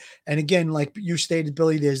of it. And again, like you stated,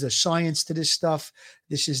 Billy, there's a science to this stuff.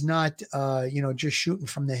 This is not, just shooting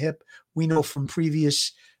from the hip. We know from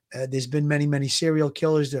previous, there's been many, many serial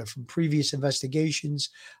killers from previous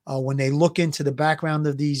investigations. When they look into the background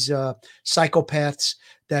of these psychopaths,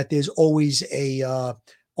 that there's always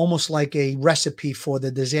almost like a recipe for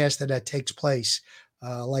the disaster that takes place.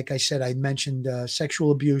 Like I said, I mentioned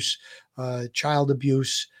sexual abuse, child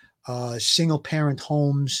abuse, single parent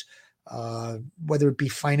homes, whether it be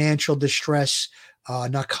financial distress,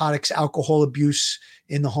 narcotics, alcohol abuse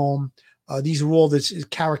in the home. These are all the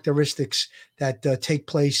characteristics that take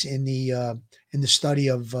place in the study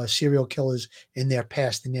of serial killers in their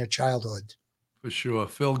past, in their childhood. For sure.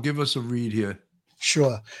 Phil, give us a read here.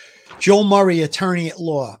 Sure. Joe Murray, attorney at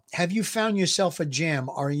law. Have you found yourself a jam?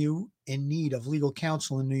 Are you in need of legal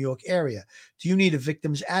counsel in the New York area? Do you need a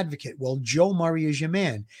victim's advocate? Well, Joe Murray is your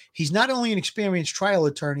man. He's not only an experienced trial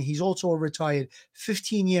attorney, he's also a retired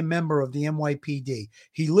 15-year member of the NYPD.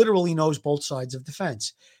 He literally knows both sides of the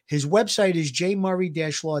fence. His website is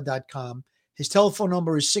jmurray-law.com. His telephone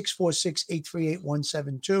number is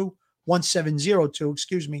 646-838-1702,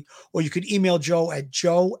 excuse me, or you could email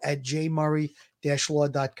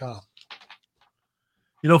joe@jmurray-law.com.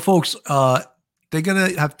 You know, folks, they're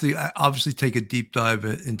going to have to obviously take a deep dive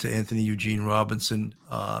into Anthony Eugene Robinson.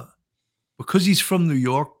 Because he's from New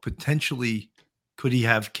York, potentially, could he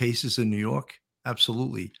have cases in New York?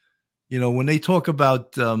 Absolutely. You know, when they talk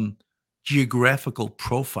about geographical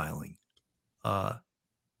profiling,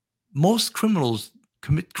 most criminals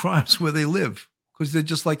commit crimes where they live because they're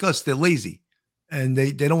just like us. They're lazy and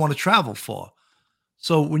they don't want to travel far.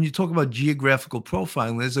 So when you talk about geographical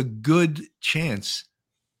profiling, there's a good chance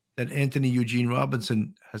that Anthony Eugene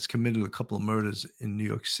Robinson has committed a couple of murders in New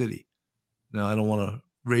York City. Now, I don't want to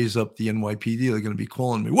raise up the NYPD. They're going to be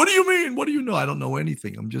calling me. What do you mean? What do you know? I don't know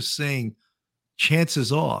anything. I'm just saying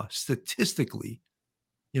chances are, statistically,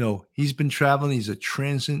 you know, he's been traveling. He's a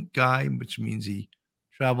transient guy, which means he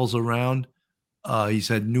travels around. He's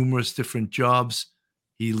had numerous different jobs.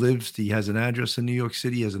 He has an address in New York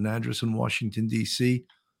City. He has an address in Washington, D.C.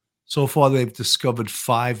 So far, they've discovered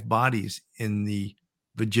 5 bodies in the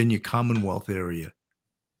Virginia Commonwealth area.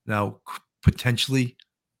 Now, potentially,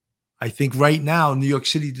 I think right now, New York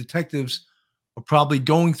City detectives are probably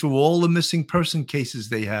going through all the missing person cases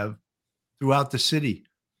they have throughout the city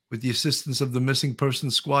with the assistance of the missing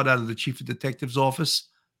person squad out of the chief of detective's office.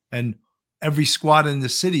 And every squad in the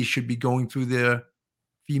city should be going through their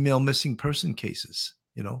female missing person cases,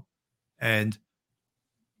 you know, and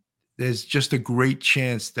there's just a great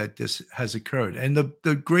chance that this has occurred. And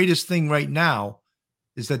the greatest thing right now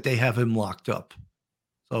is that they have him locked up.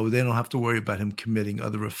 So they don't have to worry about him committing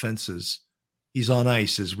other offenses. He's on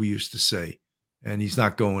ice, as we used to say, and he's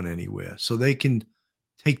not going anywhere. So they can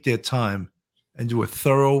take their time and do a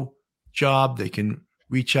thorough job. They can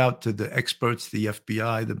reach out to the experts, the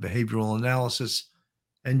FBI, the behavioral analysis,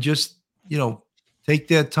 and just, you know, take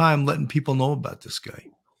their time letting people know about this guy.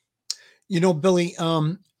 You know, Billy,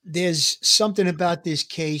 there's something about this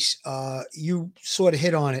case. You sort of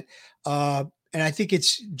hit on it. And I think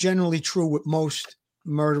it's generally true with most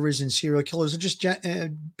murderers and serial killers, or just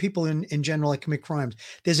people in general that commit crimes.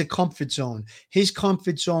 There's a comfort zone. His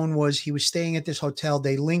comfort zone was he was staying at this hotel.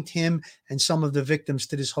 They linked him and some of the victims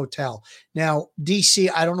to this hotel. Now, DC,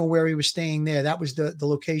 I don't know where he was staying there. That was the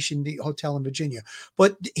location, the hotel in Virginia.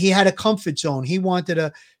 But he had a comfort zone. He wanted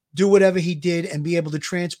to do whatever he did and be able to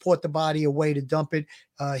transport the body away to dump it.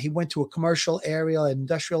 He went to a commercial area, an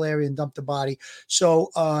industrial area, and dumped the body.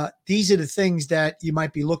 So these are the things that you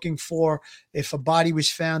might be looking for if a body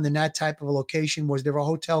was found in that type of a location. Was there a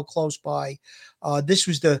hotel close by? This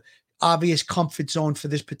was the obvious comfort zone for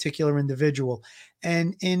this particular individual.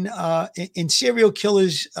 And in serial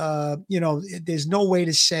killers, you know, there's no way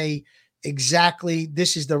to say exactly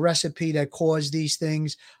this is the recipe that caused these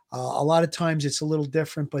things. A lot of times it's a little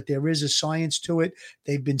different, but there is a science to it.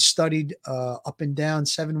 They've been studied up and down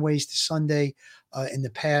 7 ways to Sunday in the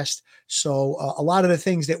past. So a lot of the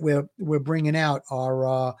things that we're bringing out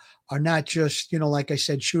are not just, you know, like I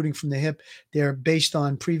said, shooting from the hip. They're based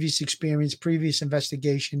on previous experience, previous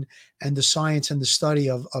investigation, and the science and the study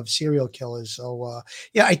of serial killers. So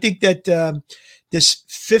yeah, I think that this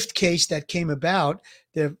 5th case that came about,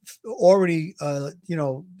 they're already, you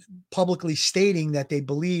know, publicly stating that they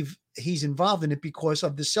believe he's involved in it because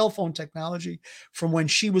of the cell phone technology. From when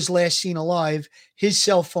she was last seen alive, his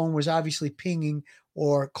cell phone was obviously pinging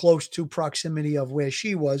or close to proximity of where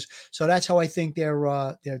she was. So that's how I think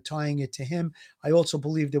they're tying it to him. I also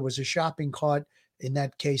believe there was a shopping cart in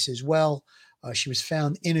that case as well. She was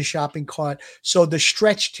found in a shopping cart. So the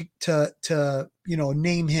stretch to you know,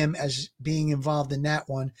 name him as being involved in that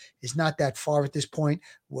one is not that far at this point.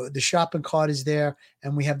 The shopping cart is there,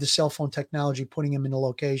 and we have the cell phone technology putting him in the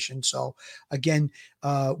location. So again,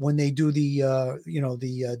 when they do the you know,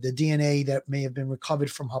 the DNA that may have been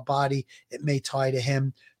recovered from her body, it may tie to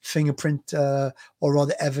him. Fingerprint or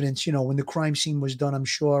other evidence, you know, when the crime scene was done, I'm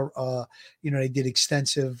sure you know, they did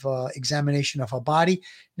extensive examination of her body.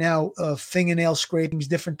 Now fingernail scrapings,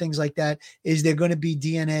 different things like that. Is there going to be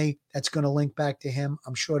DNA that's going to link back to him?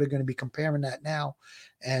 I'm sure they're going to be comparing that now,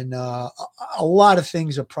 and a lot of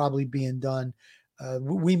things are probably being done.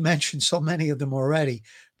 We mentioned so many of them already,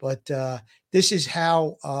 but this is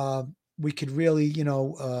how we could really, you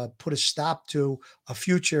know, put a stop to a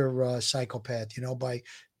future psychopath, you know, by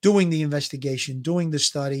doing the investigation, doing the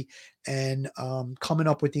study, and coming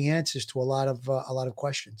up with the answers to a lot of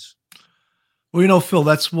questions. Well, you know, Phil,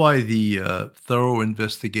 that's why the thorough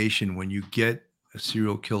investigation, when you get a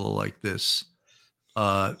serial killer like this,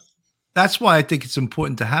 that's why I think it's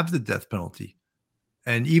important to have the death penalty.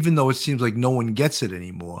 And even though it seems like no one gets it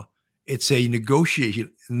anymore, it's a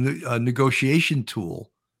negotiation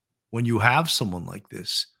tool. When you have someone like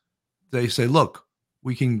this, they say, look,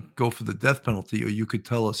 we can go for the death penalty, or you could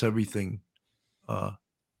tell us everything,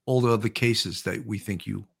 all the other cases that we think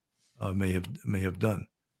you may have done.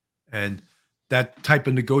 And that type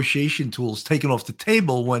of negotiation tool is taken off the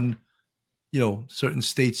table when, certain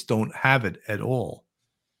states don't have it at all.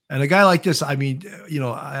 And a guy like this, I mean,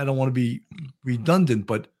 I don't want to be redundant,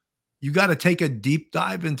 but you got to take a deep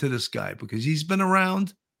dive into this guy because he's been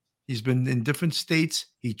around. He's been in different states.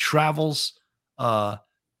 He travels.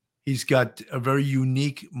 He's got a very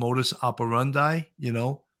unique modus operandi,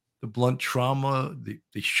 the blunt trauma,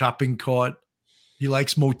 the shopping cart. He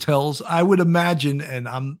likes motels. I would imagine, and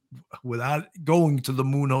I'm without going to the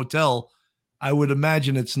Moon Hotel, I would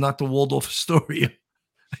imagine it's not the Waldorf Astoria.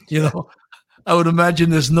 I would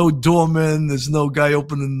imagine there's no doorman. There's no guy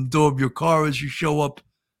opening the door of your car as you show up.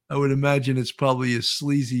 I would imagine it's probably a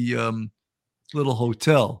sleazy little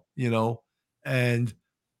hotel, and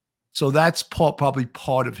so that's probably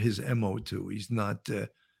part of his MO too. He's not,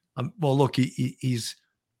 well, look, he's,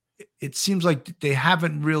 it seems like they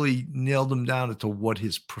haven't really nailed him down to what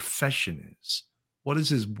his profession is. What is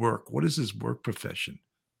his work? What is his work profession?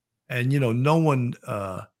 And, no one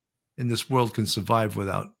in this world can survive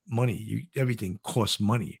without money. Everything costs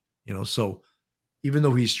money, so even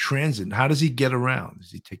though he's transient, how does he get around?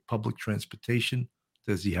 Does he take public transportation?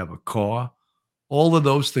 Does he have a car? All of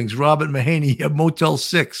those things. Robert Mahaney, he had Motel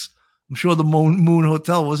 6. I'm sure the Moon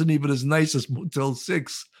Hotel wasn't even as nice as Motel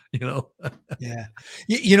 6, Yeah.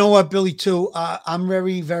 You know what, Billy, too? I'm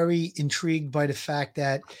very, very intrigued by the fact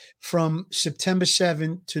that from September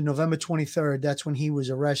 7th to November 23rd, that's when he was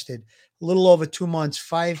arrested. A little over 2 months,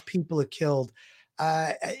 5 people are killed.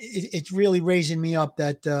 It's really raising me up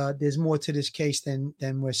that there's more to this case than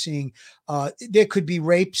we're seeing. There could be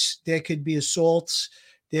rapes. There could be assaults.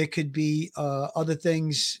 There could be other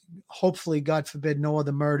things. Hopefully, God forbid, no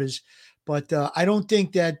other murders. But I don't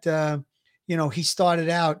think that, he started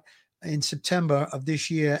out in September of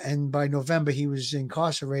this year, and by November, he was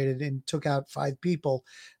incarcerated and took out 5 people.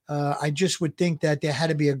 I just would think that there had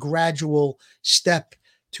to be a gradual step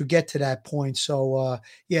to get to that point. So,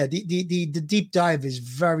 the deep dive is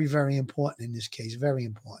very, very important in this case. Very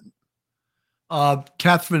important.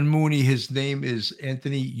 Catherine Mooney, his name is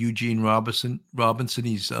Anthony Eugene Robinson.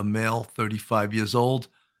 He's a male, 35 years old.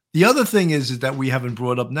 The other thing is that we haven't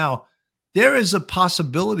brought up now. There is a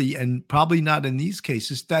possibility, and probably not in these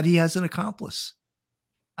cases, that he has an accomplice.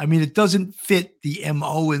 I mean, it doesn't fit the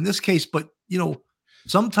MO in this case, but,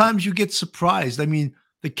 sometimes you get surprised. I mean,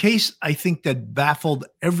 the case, I think, that baffled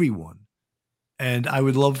everyone, and I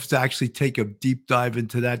would love to actually take a deep dive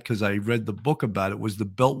into that because I read the book about it, was the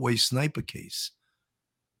Beltway sniper case.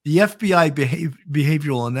 The FBI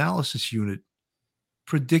Behavioral Analysis Unit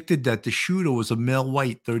predicted that the shooter was a male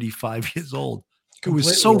white, 35 years old. It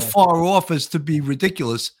was so far off as to be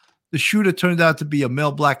ridiculous. The shooter turned out to be a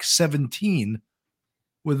male black, 17,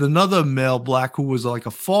 with another male black who was like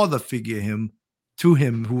a father figure to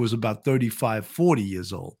him, who was about 35, 40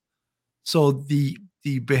 years old. So the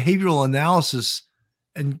behavioral analysis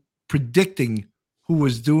and predicting who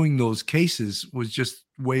was doing those cases was just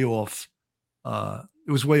way off.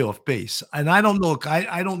 It was way off base. And I don't know.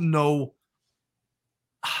 I don't know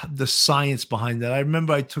the science behind that. I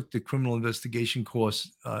remember I took the criminal investigation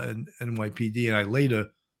course in NYPD, and I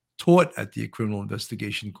later taught at the criminal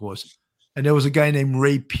investigation course. And there was a guy named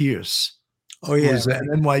Ray Pierce. Oh, yeah. Who was an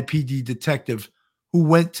NYPD detective who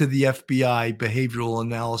went to the FBI behavioral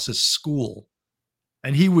analysis school.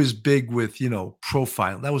 And he was big with,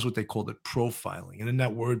 profiling. That was what they called it, profiling. And then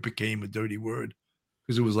that word became a dirty word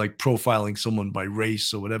because it was like profiling someone by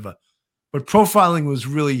race or whatever. But profiling was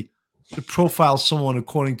really to profile someone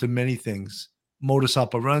according to many things: modus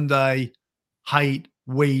operandi, height,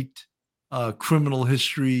 weight, criminal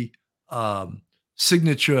history,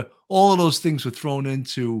 signature. All of those things were thrown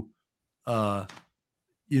into, trying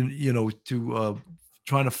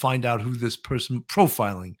to find out who this person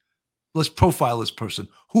profiling. Let's profile this person.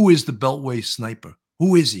 Who is the Beltway sniper?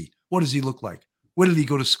 Who is he? What does he look like? Where did he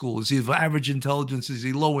go to school? Is he of average intelligence? Is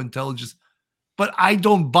he low intelligence? But I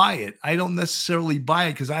don't buy it. I don't necessarily buy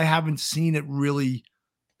it because I haven't seen it really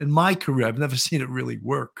in my career. I've never seen it really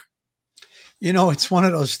work. It's one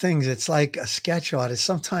of those things. It's like a sketch artist.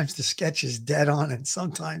 Sometimes the sketch is dead on and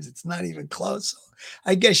sometimes it's not even close.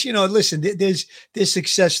 I guess, listen, there's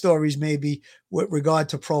success stories maybe with regard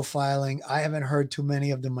to profiling. I haven't heard too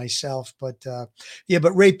many of them myself, but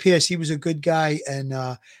but Ray Pierce, he was a good guy.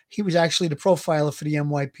 And he was actually the profiler for the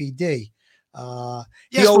NYPD.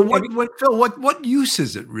 Yes, owed but Phil, what use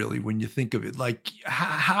is it really when you think of it? Like,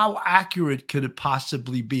 how accurate could it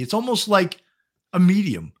possibly be? It's almost like a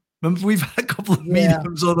medium. Remember, we've had a couple of Yeah.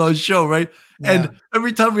 mediums on our show, right? Yeah. And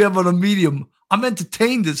every time we have on a medium, I'm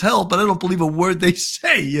entertained as hell, but I don't believe a word they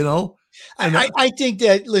say, And I think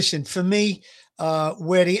that, listen, for me,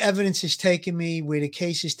 where the evidence has taken me, where the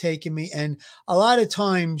case has taken me, and a lot of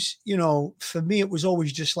times, for me, it was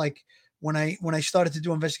always just like when I started to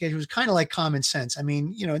do investigation, it was kind of like common sense. I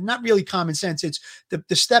mean, not really common sense. It's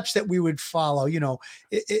the steps that we would follow.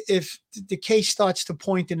 If the case starts to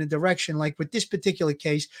point in a direction, like with this particular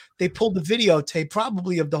case, they pulled the videotape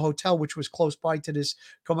probably of the hotel, which was close by to this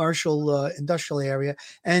commercial industrial area,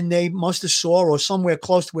 and they must have saw, or somewhere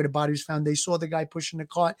close to where the body was found, they saw the guy pushing the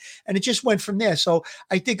cart, and it just went from there. So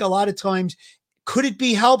I think a lot of times, could it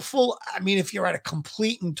be helpful? I mean, if you're at a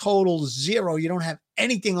complete and total zero, you don't have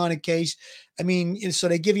anything on a case. I mean, so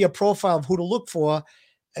they give you a profile of who to look for.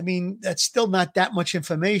 I mean, that's still not that much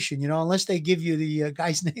information, unless they give you the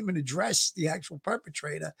guy's name and address, the actual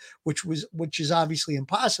perpetrator, which is obviously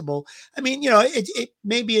impossible. I mean,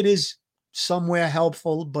 maybe it is somewhere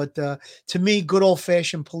helpful, but to me, good old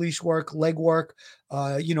fashioned police work, legwork,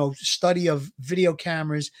 study of video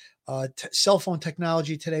cameras, cell phone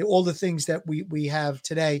technology today, all the things that we have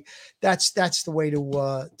today, that's the way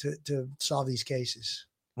to solve these cases.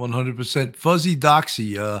 100%. Fuzzy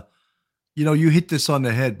Doxy, you hit this on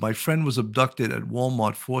the head. My friend was abducted at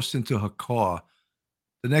Walmart, forced into her car.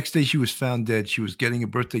 The next day she was found dead. She was getting a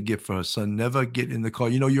birthday gift for her son. Never get in the car.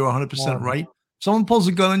 You're 100% right. Someone pulls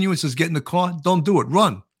a gun on you and says, get in the car. Don't do it.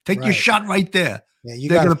 Run. Take your shot right there. Yeah,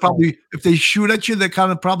 they're going to probably, if they shoot at you, they're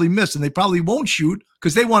kind of probably miss, and they probably won't shoot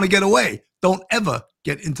because they want to get away. Don't ever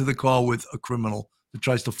get into the car with a criminal that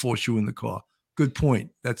tries to force you in the car. Good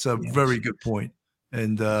point. That's a very good point.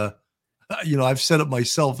 And, I've said it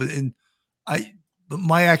myself, and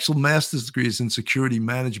my actual master's degree is in security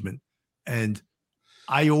management. And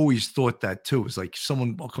I always thought that too. It's like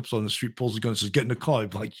someone comes on the street, pulls a gun and says, get in the car.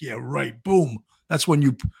 I'm like, yeah, right. Boom. That's when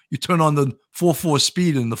you turn on the 4.4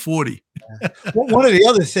 speed in the 40. Well, one of the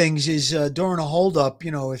other things is during a holdup,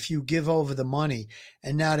 if you give over the money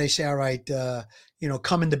and now they say, all right,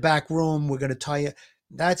 come in the back room, we're going to tie you.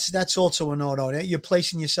 That's also a no-no. You're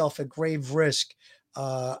placing yourself at grave risk.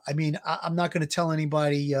 I mean, I'm not going to tell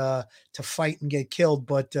anybody to fight and get killed,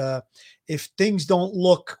 but if things don't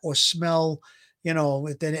look or smell,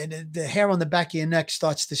 if the hair on the back of your neck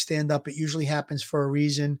starts to stand up, it usually happens for a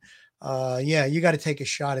reason. You got to take a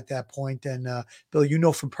shot at that point. And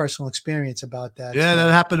Bill, from personal experience about that. Yeah, that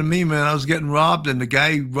happened to me, man. I was getting robbed, and the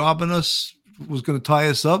guy robbing us was going to tie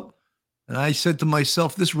us up. And I said to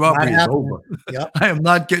myself, this robbery is over. Yep. I am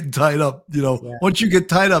not getting tied up. Once you get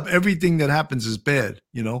tied up, everything that happens is bad,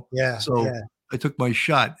 Yeah. So I took my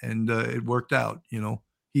shot, and it worked out.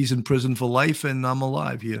 He's in prison for life, and I'm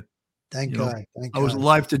alive here. Thank God. I was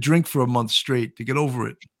alive to drink for a month straight to get over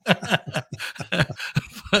it.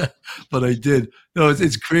 but I did. No,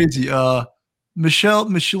 it's crazy.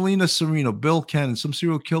 Michelina Sereno, Bill Cannon. Some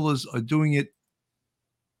serial killers are doing it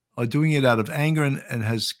out of anger and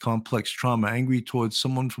has complex trauma, angry towards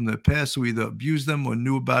someone from their past who either abused them or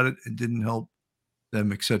knew about it and didn't help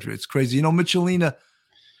them, etc. It's crazy. Michelina,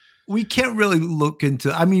 we can't really look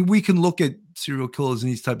into, we can look at serial killers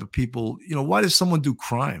and these type of people. Why does someone do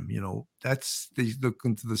crime? They look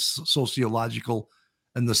into the sociological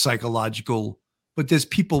and the psychological, but there's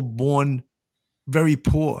people born very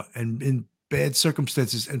poor and in bad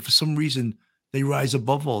circumstances. And for some reason, they rise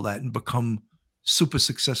above all that and become super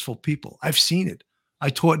successful people. I've seen it. I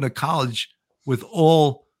taught in a college with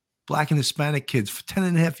all Black and Hispanic kids for 10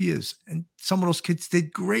 and a half years. And some of those kids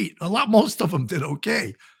did great. Most of them did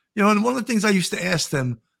okay. And one of the things I used to ask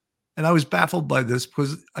them, and I was baffled by this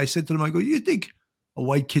because I said to them, I go, you think a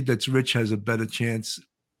white kid that's rich has a better chance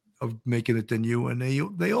of making it than you? And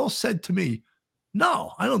they all said to me,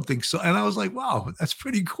 no, I don't think so. And I was like, wow, that's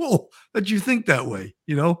pretty cool that you think that way,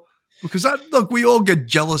 because we all get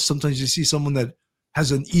jealous. Sometimes you see someone that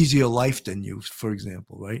has an easier life than you, for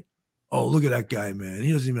example, right? Oh, look at that guy, man.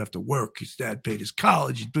 He doesn't even have to work. His dad paid his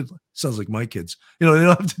college. Sounds like my kids. They don't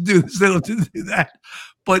have to do this. They don't have to do that.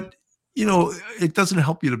 But, it doesn't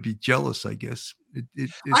help you to be jealous, I guess.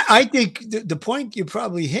 I think the point you're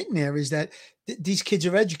probably hitting there is that these kids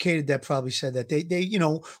are educated that probably said that they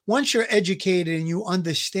once you're educated and you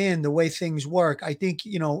understand the way things work, I think,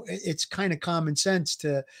 it's kind of common sense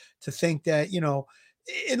to think that,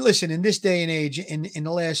 and listen, in this day and age, in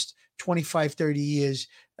the last 25, 30 years,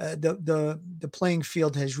 the playing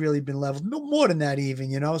field has really been leveled, more than that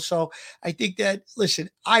even, so I think that, listen,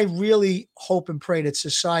 I really hope and pray that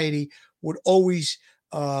society would always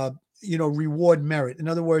reward merit. In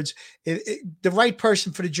other words, the right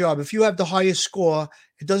person for the job. If you have the highest score,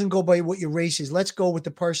 it doesn't go by what your race is. Let's go with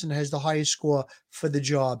the person that has the highest score for the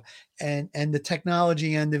job, and the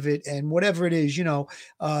technology end of it, and whatever it is. You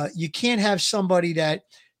can't have somebody that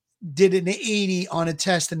did an 80 on a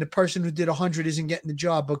test and the person who did 100 isn't getting the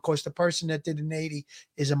job because the person that did an 80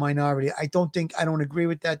 is a minority. I don't agree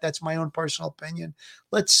with that. That's my own personal opinion.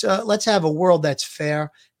 Let's have a world that's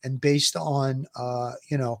fair and based on,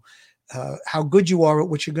 how good you are at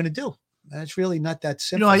what you're going to do. That's really not that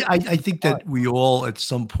simple. I think that we all at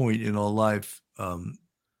some point in our life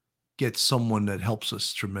get someone that helps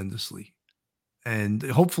us tremendously. And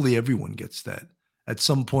hopefully everyone gets that. At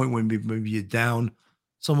some point when maybe you're down,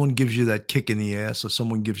 someone gives you that kick in the ass, or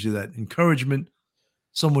someone gives you that encouragement.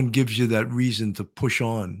 Someone gives you that reason to push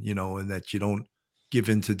on, and that you don't give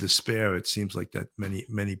in to despair. It seems like that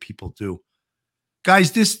many people do.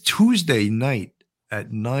 Guys, this Tuesday night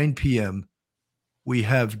at 9 p.m., we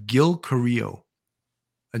have Gil Carrillo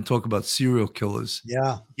and talk about serial killers.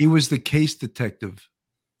 Yeah. He was the case detective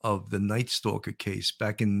of the Night Stalker case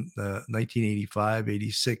back in 1985,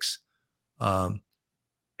 86.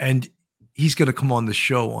 And he's going to come on the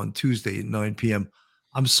show on Tuesday at 9 p.m.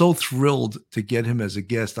 I'm so thrilled to get him as a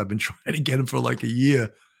guest. I've been trying to get him for like a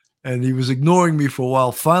year, and he was ignoring me for a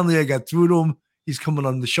while. Finally, I got through to him. He's coming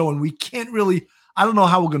on the show, and we can't really, I don't know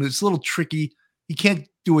how we're going to, it's a little tricky. He can't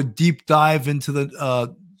do a deep dive into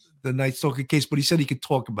the Night Stalker case, but he said he could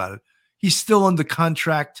talk about it. He's still under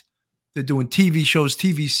contract. They're doing TV shows,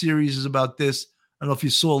 TV series about this. I don't know if you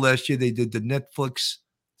saw last year, they did the Netflix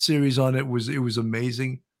series on it. It was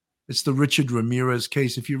amazing. It's the Richard Ramirez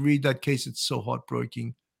case. If you read that case, it's so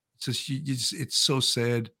heartbreaking. It's so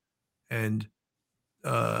sad. And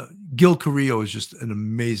Gil Carrillo is just an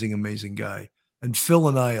amazing, amazing guy. And Phil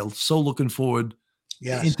and I are so looking forward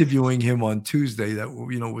to interviewing him on Tuesday that,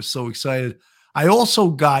 we're so excited. I also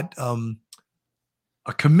got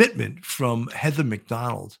a commitment from Heather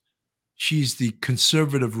McDonald. She's the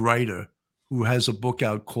conservative writer who has a book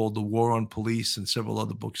out called The War on Police and several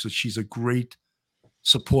other books. So she's a great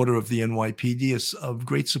supporter of the NYPD, a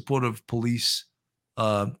great supporter of police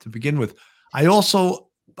to begin with. I also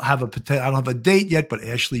have I don't have a date yet, but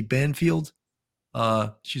Ashley Banfield,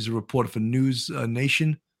 she's a reporter for News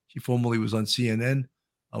Nation. She formerly was on CNN.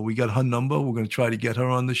 We got her number. We're going to try to get her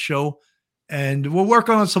on the show. And we're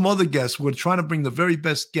working on some other guests. We're trying to bring the very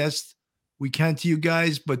best guests we can to you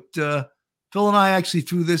guys. But Phil and I actually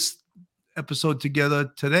threw this episode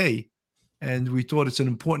together today, and we thought it's an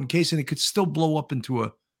important case, and it could still blow up into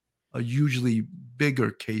a hugely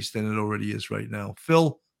bigger case than it already is right now.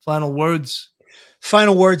 Phil, final words?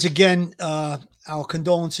 Final words again. Our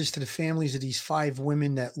condolences to the families of these 5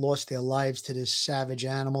 women that lost their lives to this savage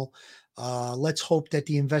animal. Let's hope that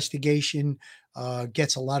the investigation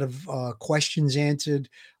gets a lot of questions answered,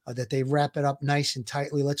 that they wrap it up nice and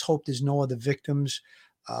tightly. Let's hope there's no other victims,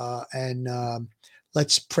 and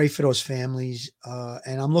let's pray for those families.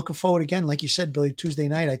 And I'm looking forward again, like you said, Billy, Tuesday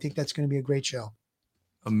night. I think that's going to be a great show.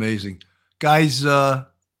 Amazing. Guys, have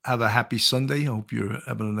a happy Sunday. I hope you're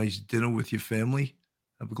having a nice dinner with your family.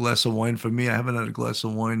 Have a glass of wine for me. I haven't had a glass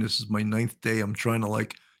of wine. This is my 9th day. I'm trying to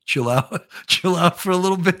chill out for a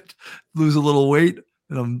little bit, lose a little weight,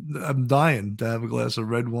 and I'm dying to have a glass of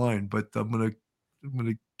red wine. But I'm gonna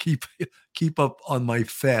keep up on my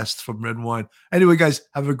fast from red wine. Anyway, guys,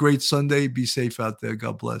 have a great Sunday. Be safe out there.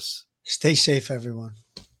 God bless. Stay safe, everyone.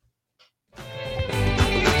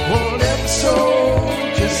 One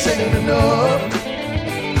episode just ain't enough.